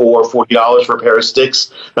 $34 or $40 for a pair of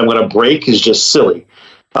sticks that I'm going to break is just silly.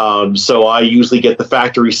 So I usually get the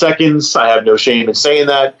factory seconds. I have no shame in saying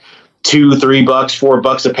that. $2, $3,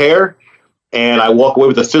 $4 a pair. And I walk away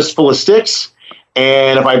with a fistful of sticks.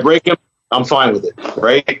 And if I break them, I'm fine with it,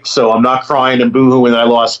 right? So I'm not crying and boohooing that I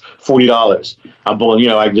lost $40.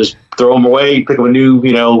 I can just throw them away, pick up a new,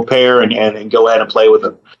 pair, and go ahead and play with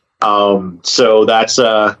them. So that's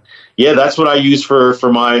what I use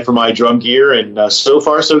for my drum gear, and so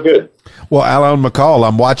far so good. Well, Alan McCall,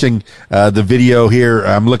 I'm watching the video here.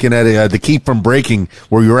 I'm looking at the Keep From Breaking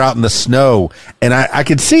where you're out in the snow, and I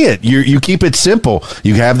can see it. You keep it simple.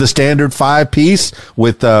 You have the standard 5-piece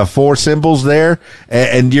with 4 cymbals there,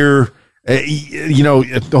 and you're.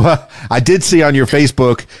 I did see on your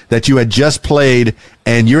Facebook that you had just played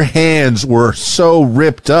and your hands were so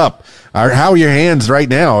ripped up. How are your hands right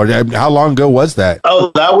now? How long ago was that?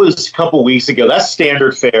 Oh, that was a couple weeks ago. That's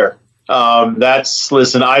standard fare.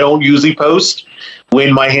 Listen, I don't usually post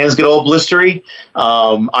when my hands get all blistery.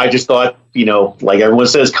 I just thought, like everyone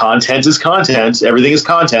says, content is content. Everything is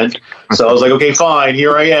content. So I was like, okay, fine.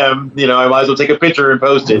 Here I am. I might as well take a picture and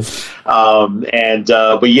post it.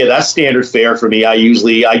 But yeah, that's standard fare for me.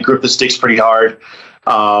 I grip the sticks pretty hard.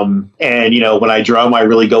 And when I drum, I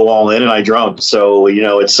really go all in and I drum. So,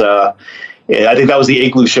 it's, I think that was the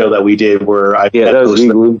Igloo show that we did where that was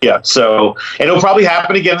Igloo. Yeah. So, and it'll probably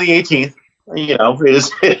happen again on the 18th.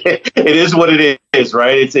 It is what it is,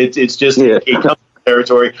 right? It's just, it comes to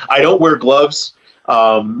territory. I don't wear gloves.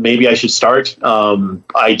 Maybe I should start.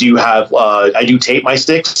 I do tape my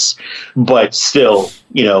sticks, but still,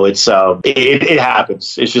 it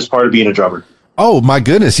happens. It's just part of being a drummer. Oh my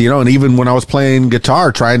goodness. And even when I was playing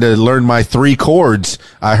guitar, trying to learn my 3 chords,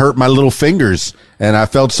 I hurt my little fingers and I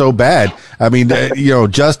felt so bad. I mean,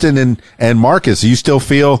 Justin and Marcus, you still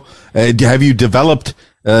feel, have you developed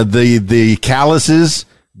the calluses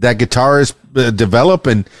that guitarists develop,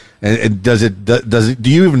 and do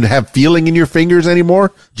you even have feeling in your fingers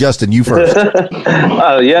anymore? Justin, you first.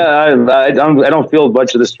 I don't feel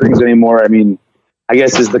much of the strings anymore. I mean, I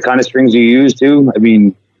guess it's the kind of strings you use too. I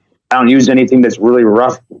mean, I don't use anything that's really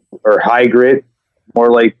rough or high grit.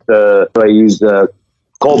 More like I use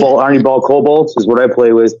Cobalt, Arnie Ball Cobalts is what I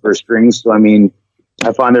play with for strings. So I mean,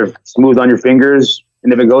 I find they're smooth on your fingers.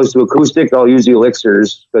 And if it goes to acoustic, I'll use the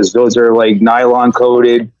Elixirs because those are like nylon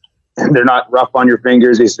coated. They're not rough on your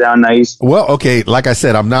fingers. They sound nice. Well, okay. Like I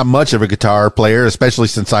said, I'm not much of a guitar player, especially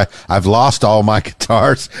since I've lost all my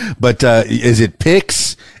guitars. But is it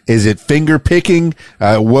picks? Is it finger picking?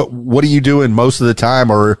 What are you doing most of the time,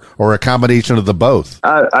 or a combination of the both?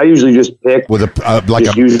 I usually just pick with a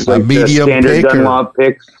medium standard pick, Dunlop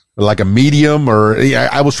picks. Like a medium, or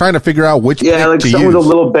I was trying to figure out which pick like to some use. with a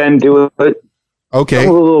little bend to it. Okay,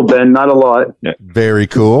 some with a little bend, not a lot. Yeah. Very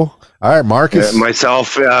cool. All right, Marcus.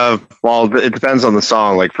 Myself, well, it depends on the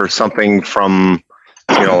song. Like for something from,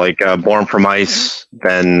 Born from Ice,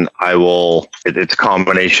 then I will. It's a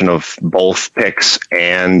combination of both picks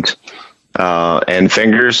and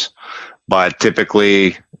fingers, but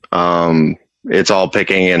typically it's all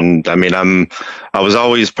picking. And I mean, I was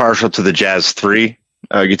always partial to the Jazz 3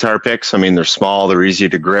 guitar picks. I mean, they're small, they're easy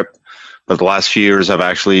to grip. But the last few years, I've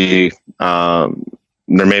actually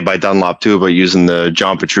they're made by Dunlop too, but using the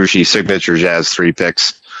John Petrucci signature Jazz 3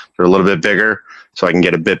 picks. They're a little bit bigger, so I can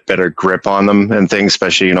get a bit better grip on them and things,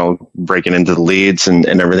 especially breaking into the leads and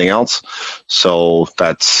everything else. So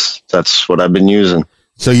that's what I've been using.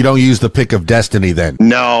 So you don't use the pick of destiny then?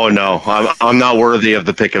 No, I'm not worthy of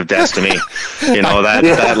the pick of destiny.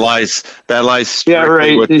 That lies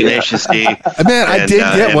strictly with Tenacious D. Man, I did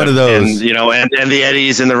get one of those. And the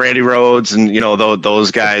Eddies and the Randy Rhodes and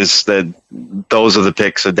those guys those are the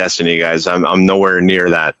picks of destiny, guys. I'm nowhere near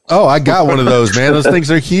that. Oh, I got one of those, man. Those things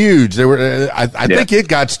are huge. They were. I think it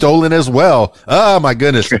got stolen as well. Oh my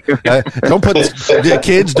goodness! Don't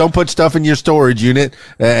put stuff in your storage unit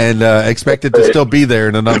and expect it to still be there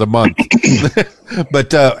in another month.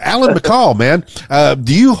 But Alan McCall, man,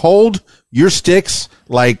 do you hold your sticks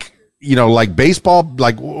like baseball,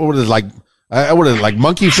 like like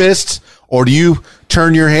monkey fists? Or do you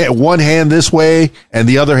turn your one hand this way and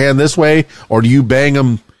the other hand this way? Or do you bang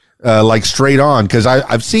them like straight on? Because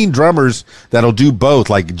I've seen drummers that'll do both,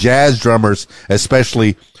 like jazz drummers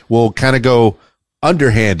especially will kind of go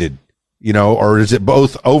underhanded, or is it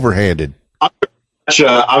both overhanded?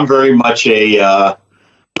 I'm very much a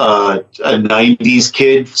 90s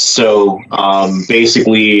kid. So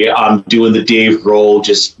basically I'm doing the Dave Grohl,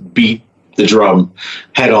 just beat the drum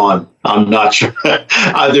head on. I'm not sure.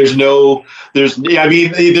 There's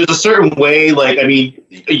a certain way, like, I mean,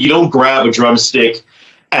 you don't grab a drumstick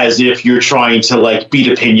as if you're trying to like beat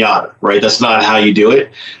a pinata, right? That's not how you do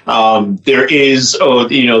it. There is a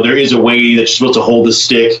way that you're supposed to hold the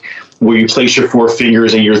stick where you place your four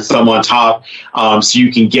fingers and your thumb on top, so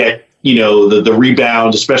you can get, you know, the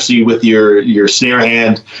rebound, especially with your snare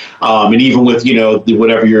hand, and even with, you know,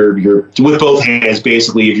 whatever you're with both hands,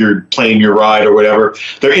 basically, if you're playing your ride or whatever.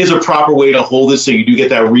 There is a proper way to hold it so you do get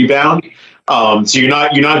that rebound. So you're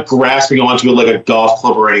not grasping onto it like a golf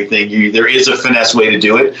club or anything. There is a finesse way to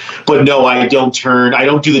do it, but no, I don't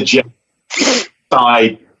do the jet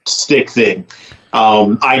side stick thing.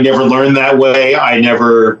 I never learned that way. I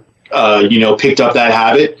never, picked up that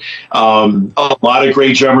habit. A lot of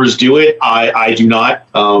great drummers do it. I do not,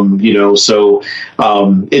 so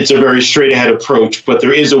it's a very straight ahead approach, but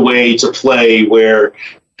there is a way to play where,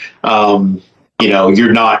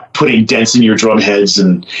 you're not putting dents in your drum heads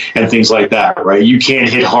and things like that, right? You can't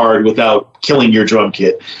hit hard without killing your drum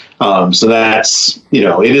kit. So that's,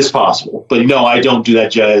 it is possible. But no, I don't do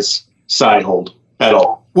that jazz side hold at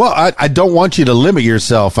all. Well, I don't want you to limit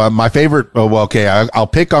yourself. My favorite, I'll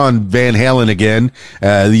pick on Van Halen again,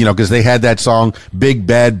 because they had that song, Big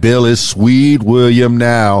Bad Bill is Sweet William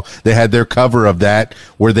Now. They had their cover of that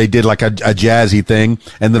where they did like a jazzy thing.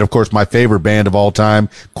 And then, of course, my favorite band of all time,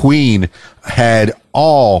 Queen, had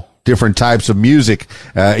all different types of music.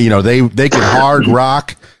 They could hard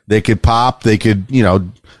rock, they could pop, they could,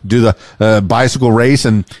 do the bicycle race,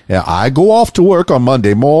 and I go off to work on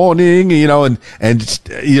Monday morning, there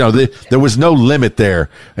was no limit there.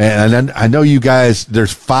 And I know you guys,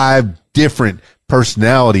 there's 5 different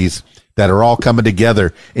personalities that are all coming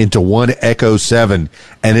together into one Echo 7,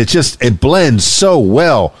 and it blends so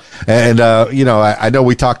well. And I know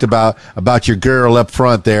we talked about your girl up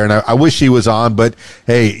front there, and I wish she was on, but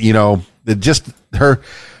hey, just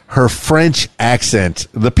her French accent.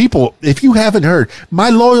 The people, if you haven't heard, my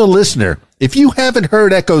loyal listener, if you haven't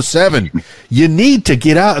heard Echo 7, you need to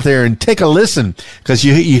get out there and take a listen, because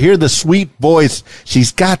you hear the sweet voice.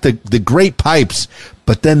 She's got the great pipes,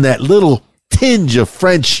 but then that little tinge of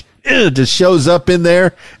French just shows up in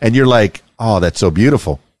there, and you're like, oh, that's so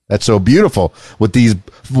beautiful. That's so beautiful with these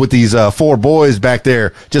 4 boys back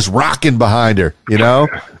there just rocking behind her.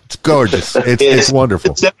 It's gorgeous. It's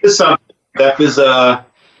wonderful. That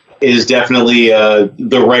is definitely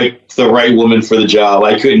the right woman for the job.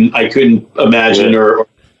 I couldn't imagine or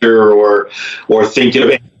think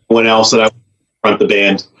of anyone else that I would front the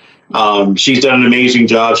band. She's done an amazing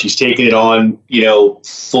job. She's taken it on,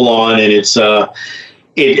 full on, and it's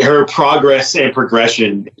her progress and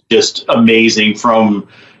progression is just amazing from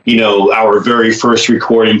our very first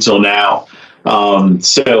recording till now.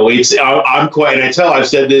 So I've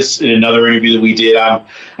said this in another interview that we did.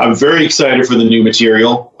 I'm very excited for the new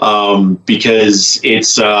material, because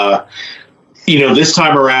it's, this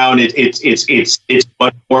time around, it's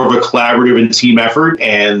much more of a collaborative and team effort.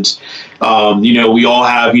 And, we all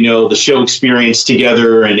have, the show experience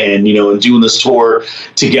together and doing this tour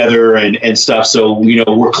together and stuff. So,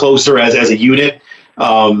 we're closer as a unit.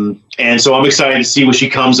 And so I'm excited to see what she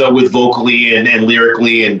comes up with vocally and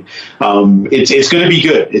lyrically, and it's going to be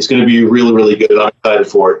good. It's going to be really, really good. I'm excited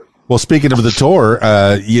for it. Well, speaking of the tour,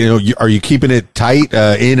 are you keeping it tight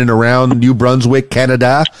in and around New Brunswick,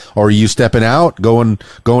 Canada, or are you stepping out, going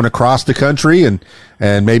across the country,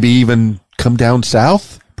 and maybe even come down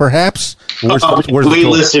south? Perhaps.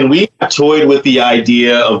 Listen, we have toyed with the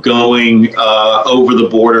idea of going over the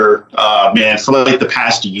border, for like the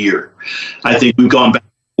past year. I think we've gone back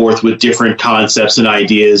and forth with different concepts and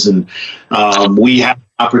ideas, and we had an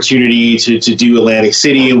opportunity to do Atlantic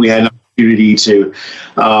City, and we had an opportunity to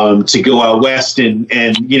go out west, and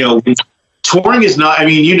touring is not. I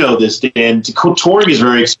mean, this, Dan. Touring is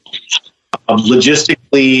very expensive.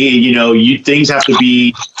 Logistically, things have to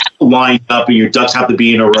be lined up and your ducks have to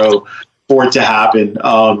be in a row for it to happen.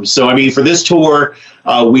 So, I mean, for this tour,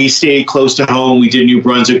 we stayed close to home. We did New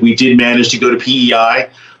Brunswick. We did manage to go to PEI,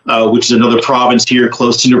 which is another province here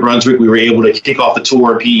close to New Brunswick. We were able to kick off the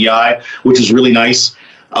tour at PEI, which is really nice.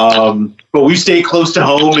 But we stayed close to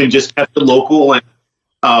home and just kept it local. And,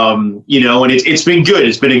 and it's been good.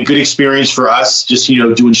 It's been a good experience for us, just,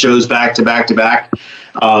 doing shows back to back to back.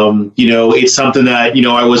 It's something that,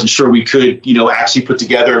 I wasn't sure we could, actually put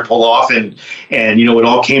together and pull off, and it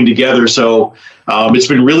all came together. So, it's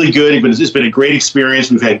been really good. It's been a great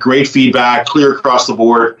experience. We've had great feedback, clear across the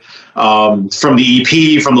board, from the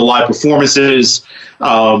EP, from the live performances.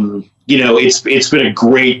 it's been a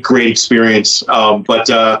great experience.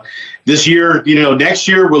 But this year, next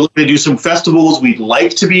year we're looking to do some festivals. We'd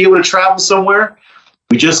like to be able to travel somewhere.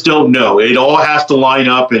 We just don't know. It all has to line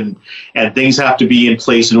up and things have to be in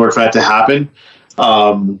place in order for that to happen.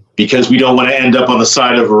 Because we don't want to end up on the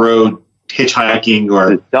side of a road hitchhiking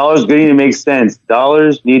or dollars need to make sense.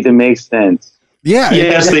 Dollars need to make sense. Yeah.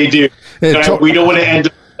 Yes, they do. We don't want to end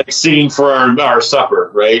up singing for our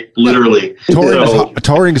supper, right? Literally.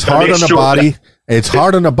 Touring's hard on the body. It's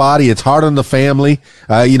hard on the body. It's hard on the family.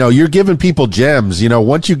 You're giving people gems.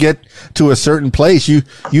 Once you get to a certain place, you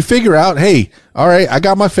figure out, hey, all right, I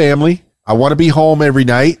got my family. I want to be home every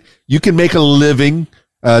night. You can make a living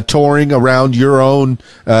touring around your own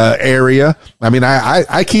area. I mean,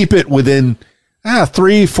 I keep it within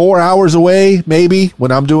 3-4 hours away, maybe,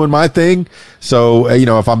 when I'm doing my thing. So,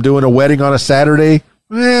 if I'm doing a wedding on a Saturday,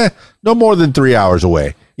 no more than 3 hours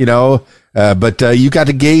away, but you got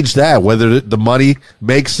to gauge that, whether the money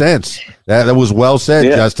makes sense. That was well said,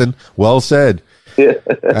 Justin. Well said.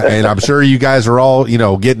 And I'm sure you guys are all,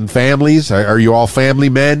 getting families. Are you all family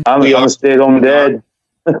men? I'm a stay-at-home dad.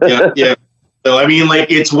 Yeah. So, I mean,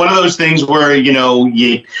 it's one of those things where,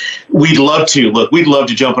 we'd love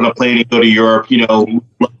to jump on a plane and go to Europe,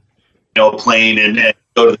 a plane and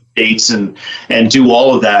go to the States and do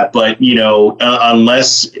all of that. But,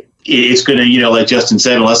 unless it's going to, like Justin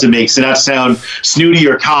said, unless it makes it not sound snooty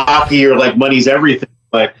or cocky or like money's everything,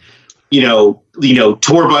 but,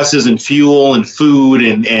 tour buses and fuel and food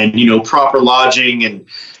and proper lodging and,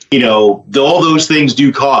 all those things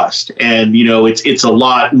do cost. And, it's a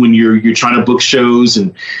lot when you're trying to book shows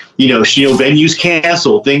and, venues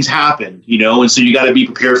cancel, things happen, and so you got to be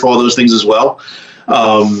prepared for all those things as well.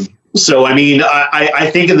 So, I mean, I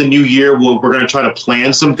think in the new year, we're going to try to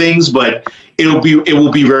plan some things, but it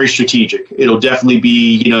will be very strategic. It'll definitely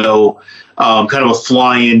be, kind of a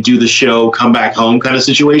fly in, do the show, come back home kind of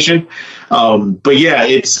situation. But yeah,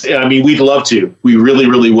 we'd love to. We really,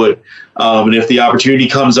 really would. And if the opportunity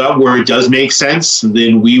comes up where it does make sense,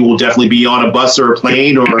 then we will definitely be on a bus or a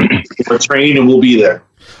plane or a train and we'll be there.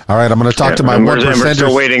 All right, I'm going to talk to my 1%. We're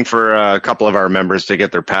still waiting for a couple of our members to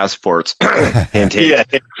get their passports. Hint, hint. Yeah.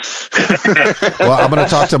 Well, I'm going to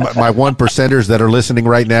talk to my 1%ers that are listening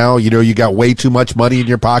right now. You got way too much money in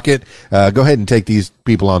your pocket. Go ahead and take these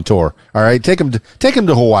people on tour. All right, take them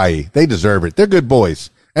to Hawaii. They deserve it. They're good boys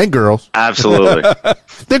and girls. Absolutely.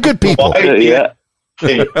 They're good people. Yeah.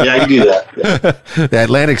 Yeah, I can do that. Yeah.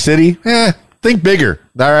 Atlantic City, think bigger.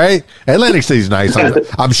 All right, Atlantic City's nice.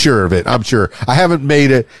 I'm sure of it. I'm sure. I haven't made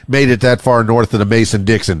it that far north of the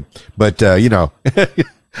Mason-Dixon, but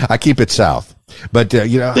I keep it south. But there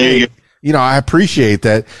you go. I appreciate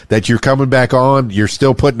that you're coming back on. You're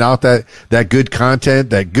still putting out that good content,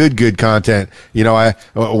 that good content. When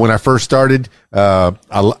I first started,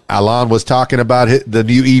 Alon was talking about the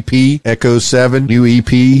new EP, Echo 7, new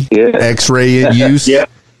EP, X-Ray in Use. Yeah.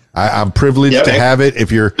 I'm privileged to have it.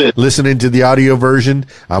 If you're listening to the audio version,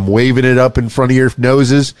 I'm waving it up in front of your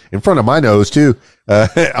noses, in front of my nose too,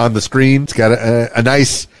 on the screen. It's got a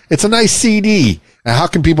nice CD. Now, how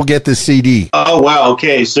can people get this CD? Oh, wow.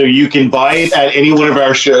 Okay. So you can buy it at any one of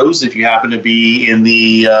our shows if you happen to be in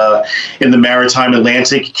the Maritime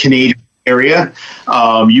Atlantic Canadian area.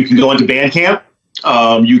 You can go into Bandcamp.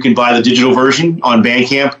 You can buy the digital version on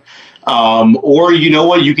Bandcamp. Or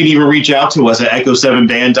you can even reach out to us at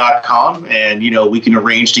echo7band.com and, we can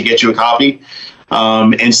arrange to get you a copy,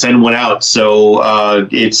 and send one out. So,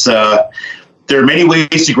 there are many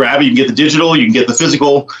ways to grab it. You can get the digital, you can get the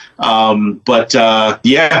physical.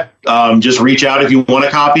 Just reach out if you want a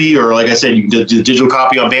copy, or like I said, you can do the digital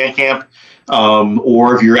copy on Bandcamp.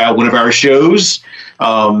 Or if you're at one of our shows,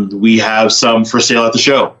 we have some for sale at the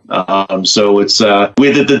show. So it's,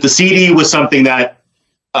 with the CD was something that,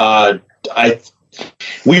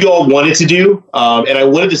 we all wanted to do, and I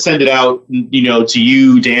wanted to send it out, to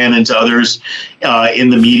you, Dan, and to others in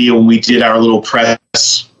the media when we did our little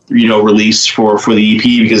press, release for the EP,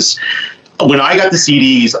 because when I got the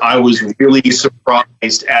CDs, I was really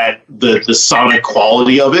surprised at the sonic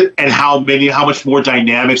quality of it and how much more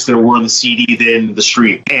dynamics there were in the CD than the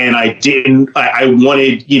stream. And I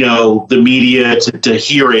wanted, the media to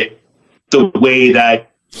hear it the way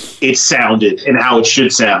that it sounded and how it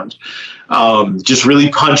should sound. Just really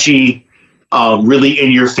punchy, really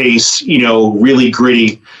in your face, really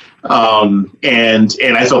gritty. And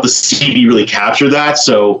I thought the CD really captured that.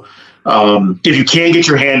 So, if you can get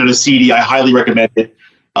your hand on a CD, I highly recommend it.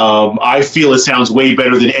 I feel it sounds way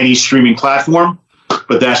better than any streaming platform,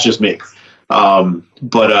 but that's just me.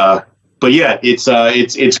 But yeah, it's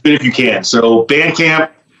good if you can. So Bandcamp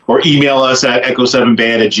or email us at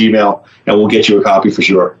echo7band@gmail.com, and we'll get you a copy for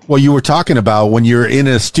sure. Well, you were talking about when you're in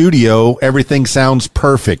a studio, everything sounds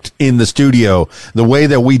perfect in the studio. The way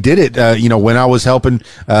that we did it, when I was helping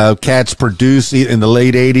cats produce in the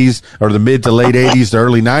late 80s or the mid to late 80s, the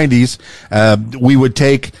early 90s, we would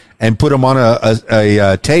take and put them on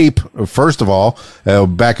a tape, first of all,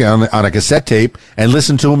 back on a cassette tape, and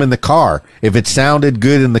listen to them in the car. If it sounded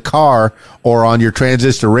good in the car or on your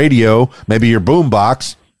transistor radio, maybe your boom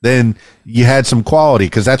box, then you had some quality,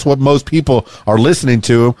 because that's what most people are listening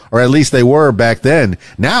to, or at least they were back then.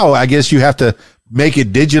 Now, I guess you have to make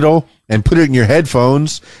it digital and put it in your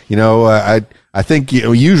headphones. I think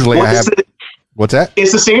usually I have. What's that?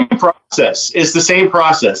 It's the same process.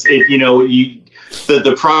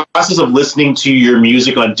 The process of listening to your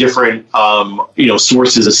music on different,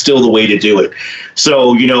 sources is still the way to do it.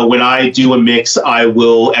 So, when I do a mix, I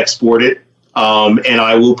will export it. And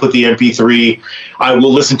I will put the MP3. I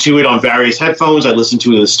will listen to it on various headphones. I listen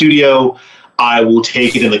to it in the studio. I will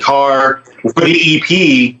take it in the car. For the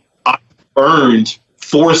EP, I burned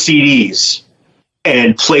 4 CDs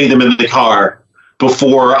and played them in the car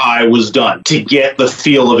before I was done to get the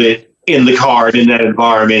feel of it in the car and in that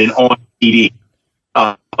environment and on CD.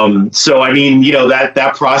 So, I mean,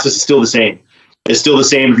 that process is still the same. It's still the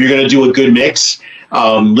same. If you're going to do a good mix,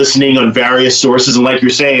 listening on various sources, and like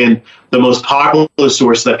you're saying, the most popular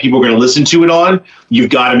source that people are going to listen to it on, you've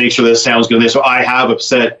got to make sure that it sounds good there. So I have a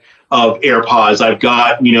set of AirPods. I've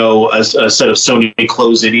got, a set of Sony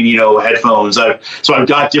Close-In, headphones. So I've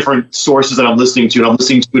got different sources that I'm listening to, and I'm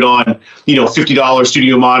listening to it on, $50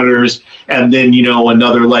 studio monitors, and then,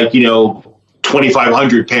 another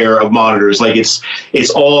 2,500 pair of monitors. Like it's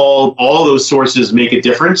all those sources make a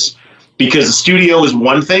difference, because the studio is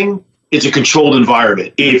one thing. It's a controlled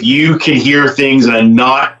environment. If you can hear things in a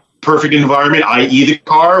not perfect environment, i.e. the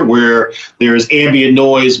car, where there's ambient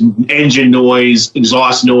noise, engine noise,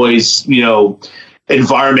 exhaust noise,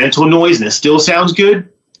 environmental noise, and it still sounds good,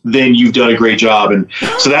 then you've done a great job. And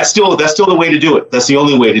so that's still the way to do it. That's the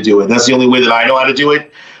only way to do it. That's the only way that I know how to do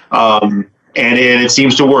it. And it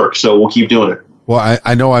seems to work. So we'll keep doing it. Well,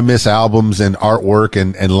 I know I miss albums and artwork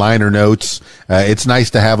and liner notes. It's nice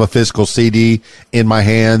to have a physical CD in my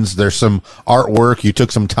hands. There's some artwork. You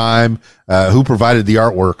took some time. Who provided the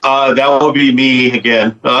artwork? That would be me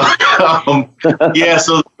again. Yeah.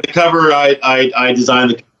 So the cover, I designed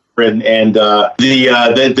the cover, and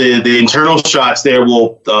the internal shots there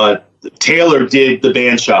Taylor did the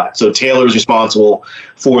band shot. So Taylor's responsible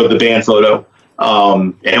for the band photo.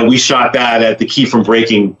 And we shot that at the Key from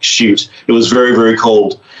Breaking shoot. It was very, very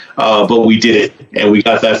cold, but we did it, and we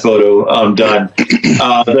got that photo done.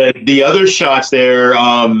 The other shots there,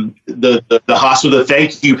 the hospital, the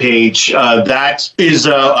thank you page, that is,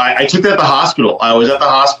 I took that at the hospital. I was at the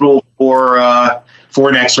hospital for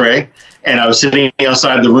an X-ray, and I was sitting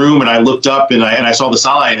outside the room, and I looked up, and I saw the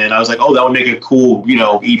sign, and I was like, oh, that would make a cool,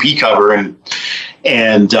 EP cover,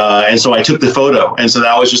 and so I took the photo, and so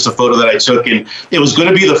that was just a photo that I took, and it was going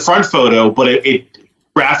to be the front photo, but it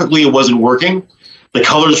graphically it wasn't working. The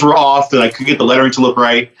colors were off, and I couldn't get the lettering to look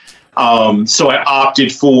right. So I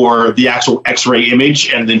opted for the actual X-ray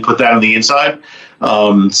image and then put that on the inside.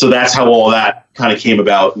 So that's how all that kind of came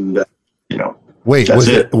about, and Wait,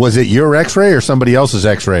 was it your X-ray or somebody else's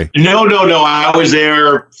X-ray? No. I was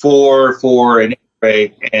there for an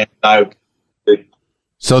X-ray, and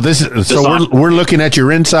So we're looking at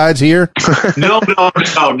your insides here. No.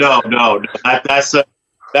 That's a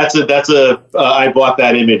I bought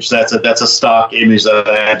that image. That's a stock image that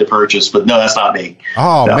I had to purchase, but no, that's not me.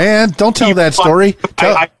 Oh no. Man, don't tell that story.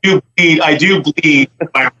 I do bleed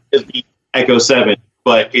my Echo 7,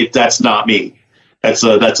 but that's not me. That's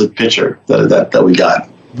a picture that we got.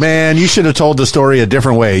 Man, you should have told the story a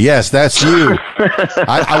different way. Yes, that's you.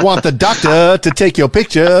 I want the doctor to take your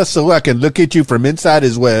picture so I can look at you from inside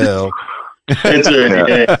as well. That's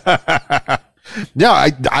right. No,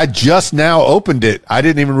 I just now opened it. I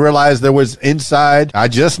didn't even realize there was inside. I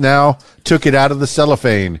just now took it out of the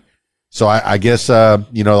cellophane. So I guess,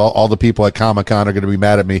 all the people at Comic-Con are going to be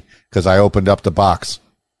mad at me because I opened up the box.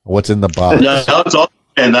 What's in the box? No, it's all.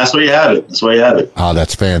 And that's where you have it. Oh,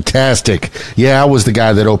 that's fantastic. Yeah, I was the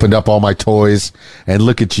guy that opened up all my toys, and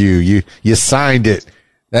look at you. You signed it.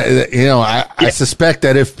 I suspect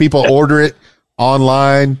that if people order it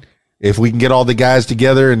online, if we can get all the guys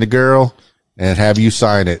together and the girl and have you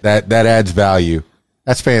sign it, that adds value.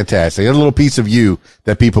 That's fantastic. A little piece of you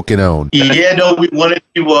that people can own. Yeah, no, we wanted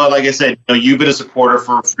to, like I said, you've been a supporter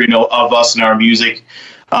for of us and our music.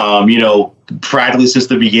 Practically since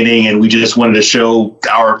the beginning, and we just wanted to show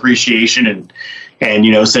our appreciation and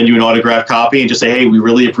send you an autographed copy and just say, hey, we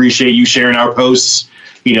really appreciate you sharing our posts,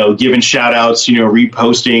 giving shout outs,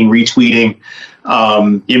 reposting, retweeting.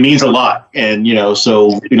 It means a lot. And,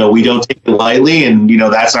 so, we don't take it lightly, and,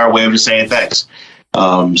 that's our way of just saying thanks.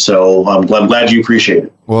 So I'm glad you appreciate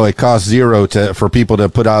it. Well, it costs zero for people to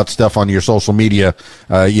put out stuff on your social media.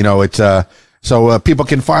 So people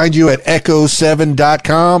can find you at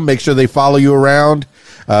echo7.com. Make sure they follow you around.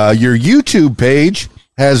 Your YouTube page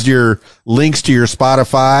has your links to your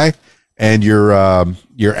Spotify and your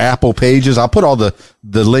Apple pages. I'll put all the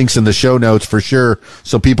links in the show notes for sure,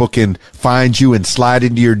 so people can find you and slide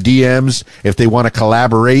into your DMs if they want to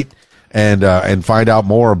collaborate and find out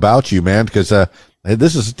more about you, man. Because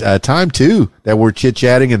this is time too that we're chit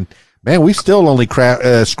chatting, and man, we still only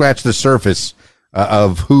scratched the surface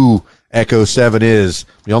of who Echo 7 is.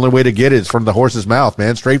 The only way to get it is from the horse's mouth,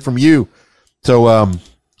 man, straight from you. So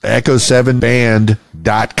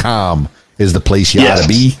echo7band.com is the place you ought to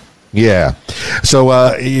be. Yeah. So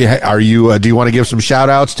are you do you want to give some shout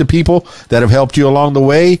outs to people that have helped you along the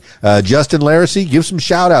way? Justin Laracy, give some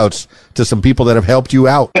shout outs to some people that have helped you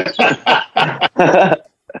out.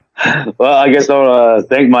 Well, I guess I'll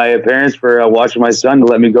thank my parents for watching my son to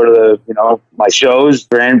let me go to my shows,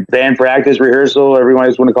 band practice, rehearsal, whatever you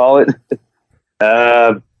want to call it.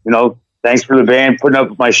 Thanks for the band putting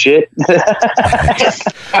up with my shit. Well,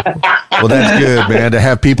 that's good, man, to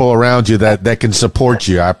have people around you that can support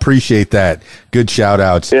you. I appreciate that. Good shout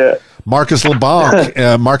outs. Yeah. Marcus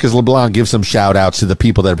LeBlanc, give some shout outs to the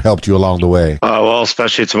people that have helped you along the way. Well,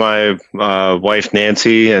 especially to my wife,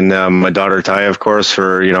 Nancy, and my daughter, Ty, of course,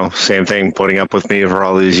 for, same thing, putting up with me for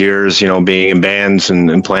all these years, being in bands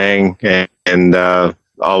and playing, and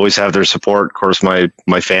always have their support. Of course, my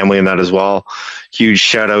family in that as well. Huge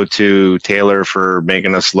shout out to Taylor for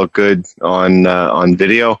making us look good on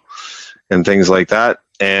video and things like that.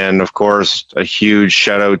 And of course, a huge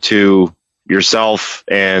shout out to yourself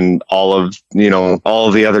and all of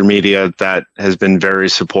the other media that has been very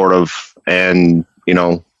supportive and,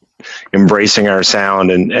 embracing our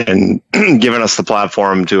sound and giving us the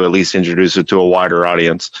platform to at least introduce it to a wider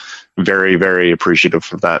audience. Very, very appreciative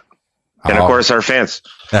of that. And of course, our fans.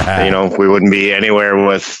 We wouldn't be anywhere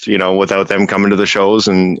without them coming to the shows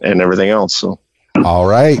and everything else. So. All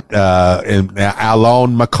right. And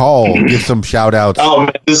Alon McCall, give some shout outs. Oh,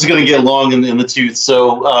 man, this is going to get long in the tooth.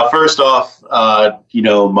 So first off, my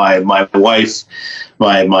wife,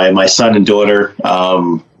 my son and daughter,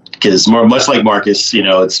 because much like Marcus,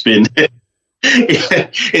 it's been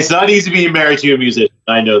it's not easy being married to a musician.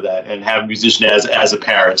 I know that, and have a musician as a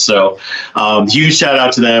parent. So huge shout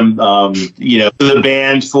out to them, to the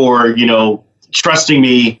band for, trusting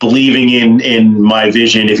me, believing in my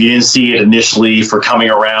vision. If you didn't see it initially, for coming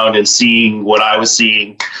around and seeing what I was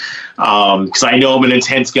seeing. Because I know I'm an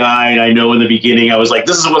intense guy, and I know in the beginning I was like,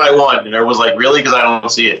 this is what I want. And everyone's like, really? Because I don't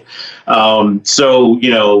see it. So,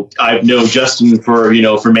 I've known Justin for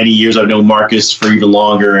many years. I've known Marcus for even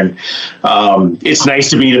longer. And it's nice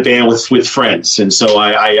to be in a band with friends. And so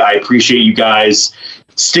I appreciate you guys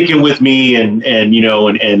sticking with me and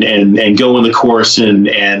going the course and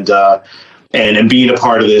being a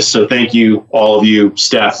part of this. So thank you, all of you,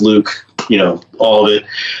 staff, Luke, all of it.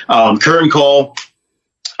 Curtain Call,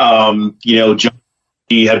 John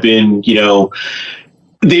have been,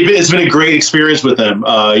 it's been a great experience with them,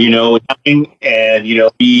 and,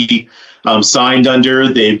 be signed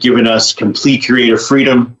under. They've given us complete creative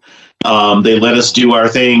freedom. They let us do our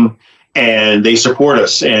thing, and they support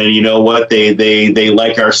us. And you know what? They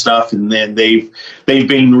like our stuff, and then they've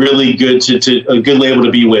been really good to a good label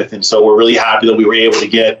to be with. And so we're really happy that we were able to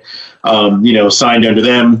get, signed under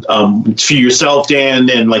them. For yourself, Dan,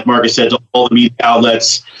 and like Marcus said, to all the media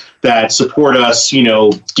outlets that support us,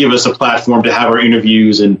 give us a platform to have our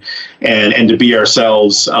interviews and to be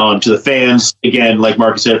ourselves. To the fans, again, like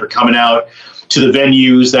Marcus said, for coming out to the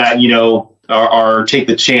venues that, are take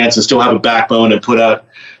the chance and still have a backbone and put out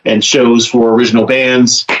and shows for original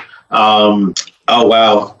bands. Oh,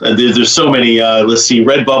 wow. There's so many. Let's see,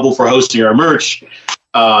 Redbubble for hosting our merch.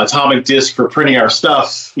 Atomic Disc for printing our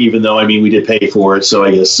stuff, even though, we did pay for it. So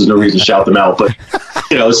I guess there's no reason to shout them out, but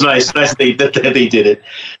it's nice that they did it.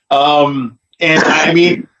 And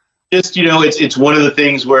just, it's one of the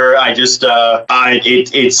things where I just,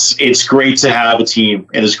 it's great to have a team,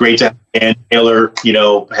 and it's great to have Dan Taylor,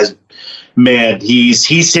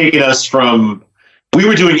 he's taken us from, we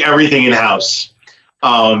were doing everything in house.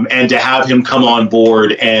 And to have him come on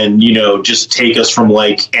board and, just take us from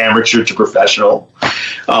like amateur to professional,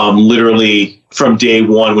 literally from day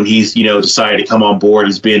one when he's, decided to come on board,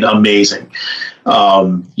 has been amazing.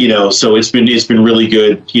 So it's been really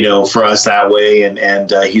good, for us that way.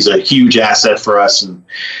 And he's a huge asset for us. And,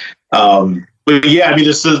 But yeah, I mean,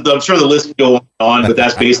 I'm sure the list can go on, but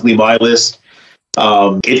that's basically my list.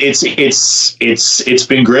 It's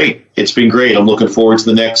been great. It's been great. I'm looking forward to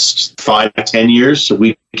the next 5 to 10 years, so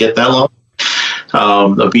we get that long.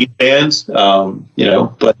 A beat band, but yeah,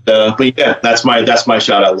 that's my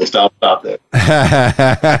shout out list. I'll stop there.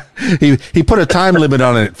 he put a time limit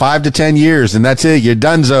on it, 5 to 10 years, and that's it. You're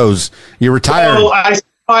dunzos. You're retired. Well,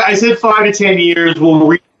 I said 5 to 10 years.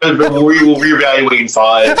 We'll reevaluate in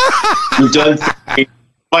 5. We've done 3.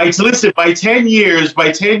 By 10 years,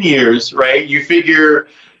 right? You figure,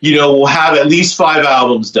 we'll have at least 5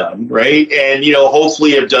 albums done, right? And,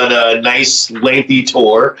 hopefully have done a nice lengthy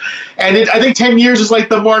tour. And I think 10 years is like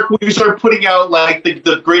the mark when you start putting out like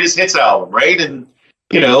the greatest hits album, right? And,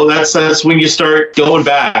 that's when you start going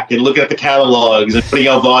back and looking at the catalogs and putting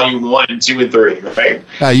out volume 1, 2, and 3, right?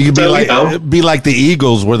 You could be like the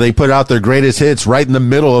Eagles, where they put out their greatest hits right in the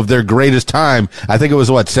middle of their greatest time. I think it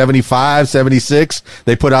was 75, 76.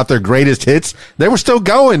 They put out their greatest hits. They were still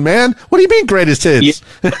going, man. What do you mean greatest hits?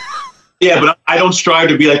 Yeah, but I don't strive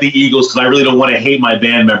to be like the Eagles because I really don't want to hate my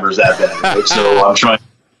band members that bad. Right? So I'm trying.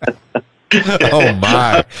 Oh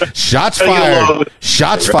my! Shots fired!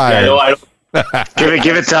 Shots fired! I don't.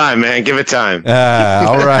 Give it time, man. Give it time.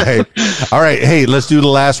 All right. Hey, let's do the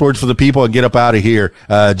last words for the people and get up out of here.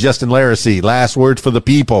 Justin Laracy, last words for the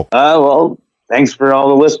people. Well, thanks for all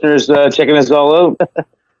the listeners checking us all out.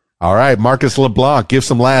 All right, Marcus LeBlanc, give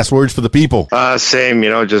some last words for the people. Same,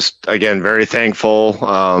 just again, very thankful,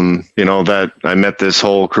 that I met this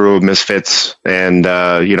whole crew of misfits and,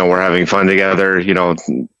 we're having fun together,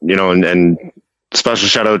 and special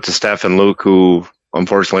shout out to Steph and Luke, who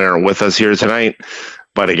unfortunately aren't with us here tonight.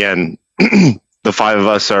 But again, the 5 of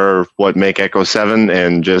us are what make Echo 7,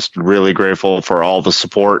 and just really grateful for all the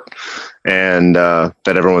support and that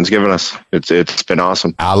everyone's given us. It's been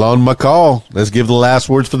awesome. Alon McCall, let's give the last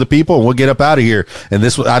words for the people and we'll get up out of here. And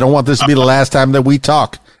I don't want this to be the last time that we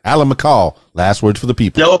talk. Alan McCall, last words for the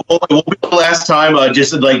people. No, it won't be the last time.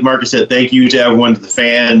 Just like Marcus said, thank you to everyone, to the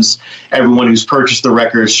fans, everyone who's purchased the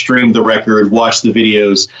record, streamed the record, watched the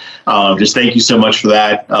videos. Just thank you so much for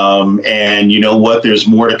that. And you know what? There's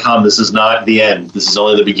more to come. This is not the end. This is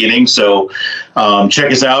only the beginning. So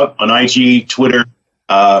check us out on IG, Twitter,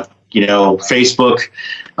 Facebook,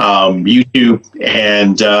 YouTube,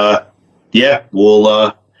 and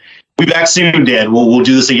we'll be back soon, Dan. We'll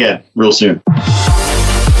do this again real soon.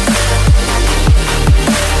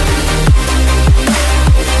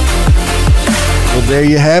 Well, there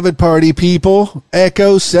you have it, party people.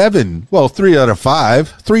 Echo 7. Well, 3 out of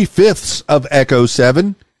 5. 3/5 of Echo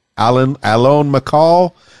 7. Alon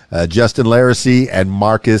McCall, Justin Laracy, and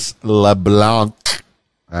Marcus LeBlanc.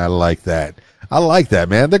 I like that. I like that,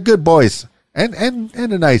 man. They're good boys and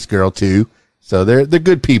a nice girl too. So they're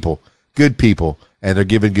good people, and they're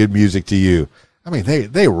giving good music to you. I mean,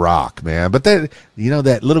 they rock, man. But that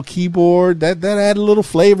little keyboard that add a little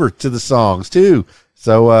flavor to the songs too.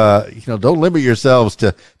 So don't limit yourselves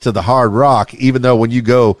to the hard rock. Even though when you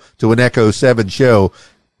go to an Echo 7 show,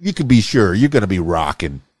 you can be sure you're going to be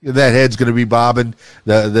rocking. That head's going to be bobbing.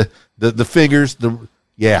 The fingers,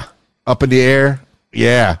 up in the air,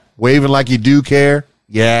 waving like you do care,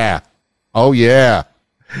 oh yeah,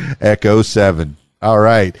 Echo 7. All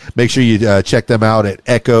right, make sure you check them out at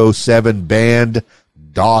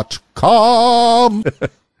echo7band.com.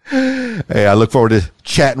 Hey, I look forward to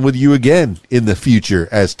chatting with you again in the future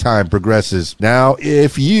as time progresses. Now,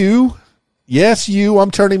 if you,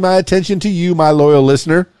 I'm turning my attention to you, my loyal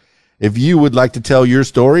listener. If you would like to tell your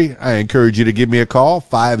story, I encourage you to give me a call,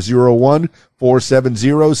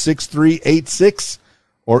 501-470-6386,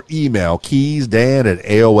 or email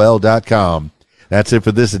keysdan@aol.com. That's it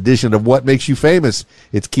for this edition of What Makes You Famous.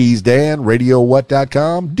 It's Keys Dan,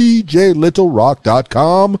 RadioWhat.com,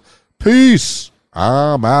 DJLittleRock.com. Peace.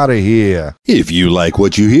 I'm out of here. If you like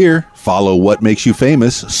what you hear, follow What Makes You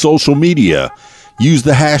Famous social media. Use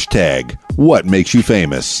the hashtag What Makes You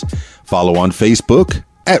Famous. Follow on Facebook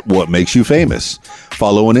at What Makes You Famous.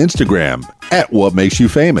 Follow on Instagram at What Makes You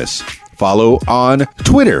Famous. Follow on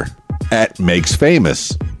Twitter at Makes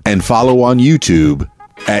Famous. And follow on YouTube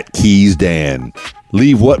at Keys Dan.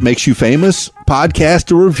 Leave What Makes You Famous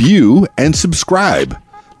podcast a review and subscribe.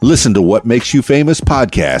 Listen to What Makes You Famous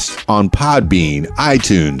podcast on Podbean,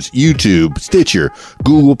 iTunes, YouTube, Stitcher,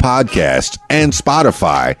 Google Podcasts, and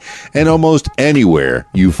Spotify, and almost anywhere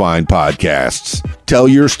you find podcasts. Tell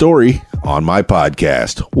your story on my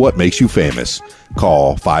podcast, What Makes You Famous.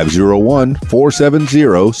 Call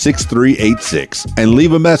 501-470-6386 and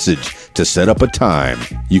leave a message to set up a time.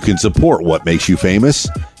 You can support What Makes You Famous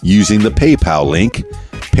using the PayPal link,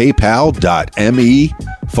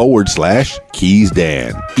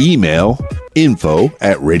 paypal.me/KeysDan. Email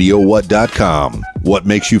info@radiowhat.com. What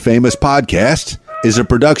Makes You Famous podcast is a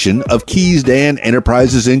production of Keys Dan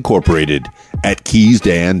Enterprises Incorporated at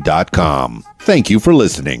keysdan.com. Thank you for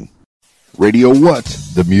listening. Radio What?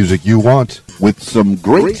 The music you want with some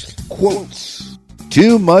great quotes.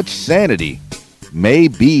 Too much sanity may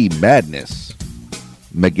be madness.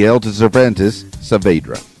 Miguel de Cervantes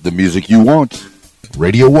Saavedra. The music you want.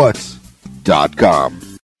 RadioWhat.com.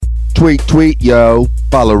 Tweet, yo.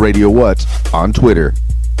 Follow Radio What on Twitter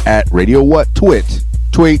at Radio What Twit.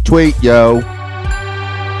 Tweet, yo.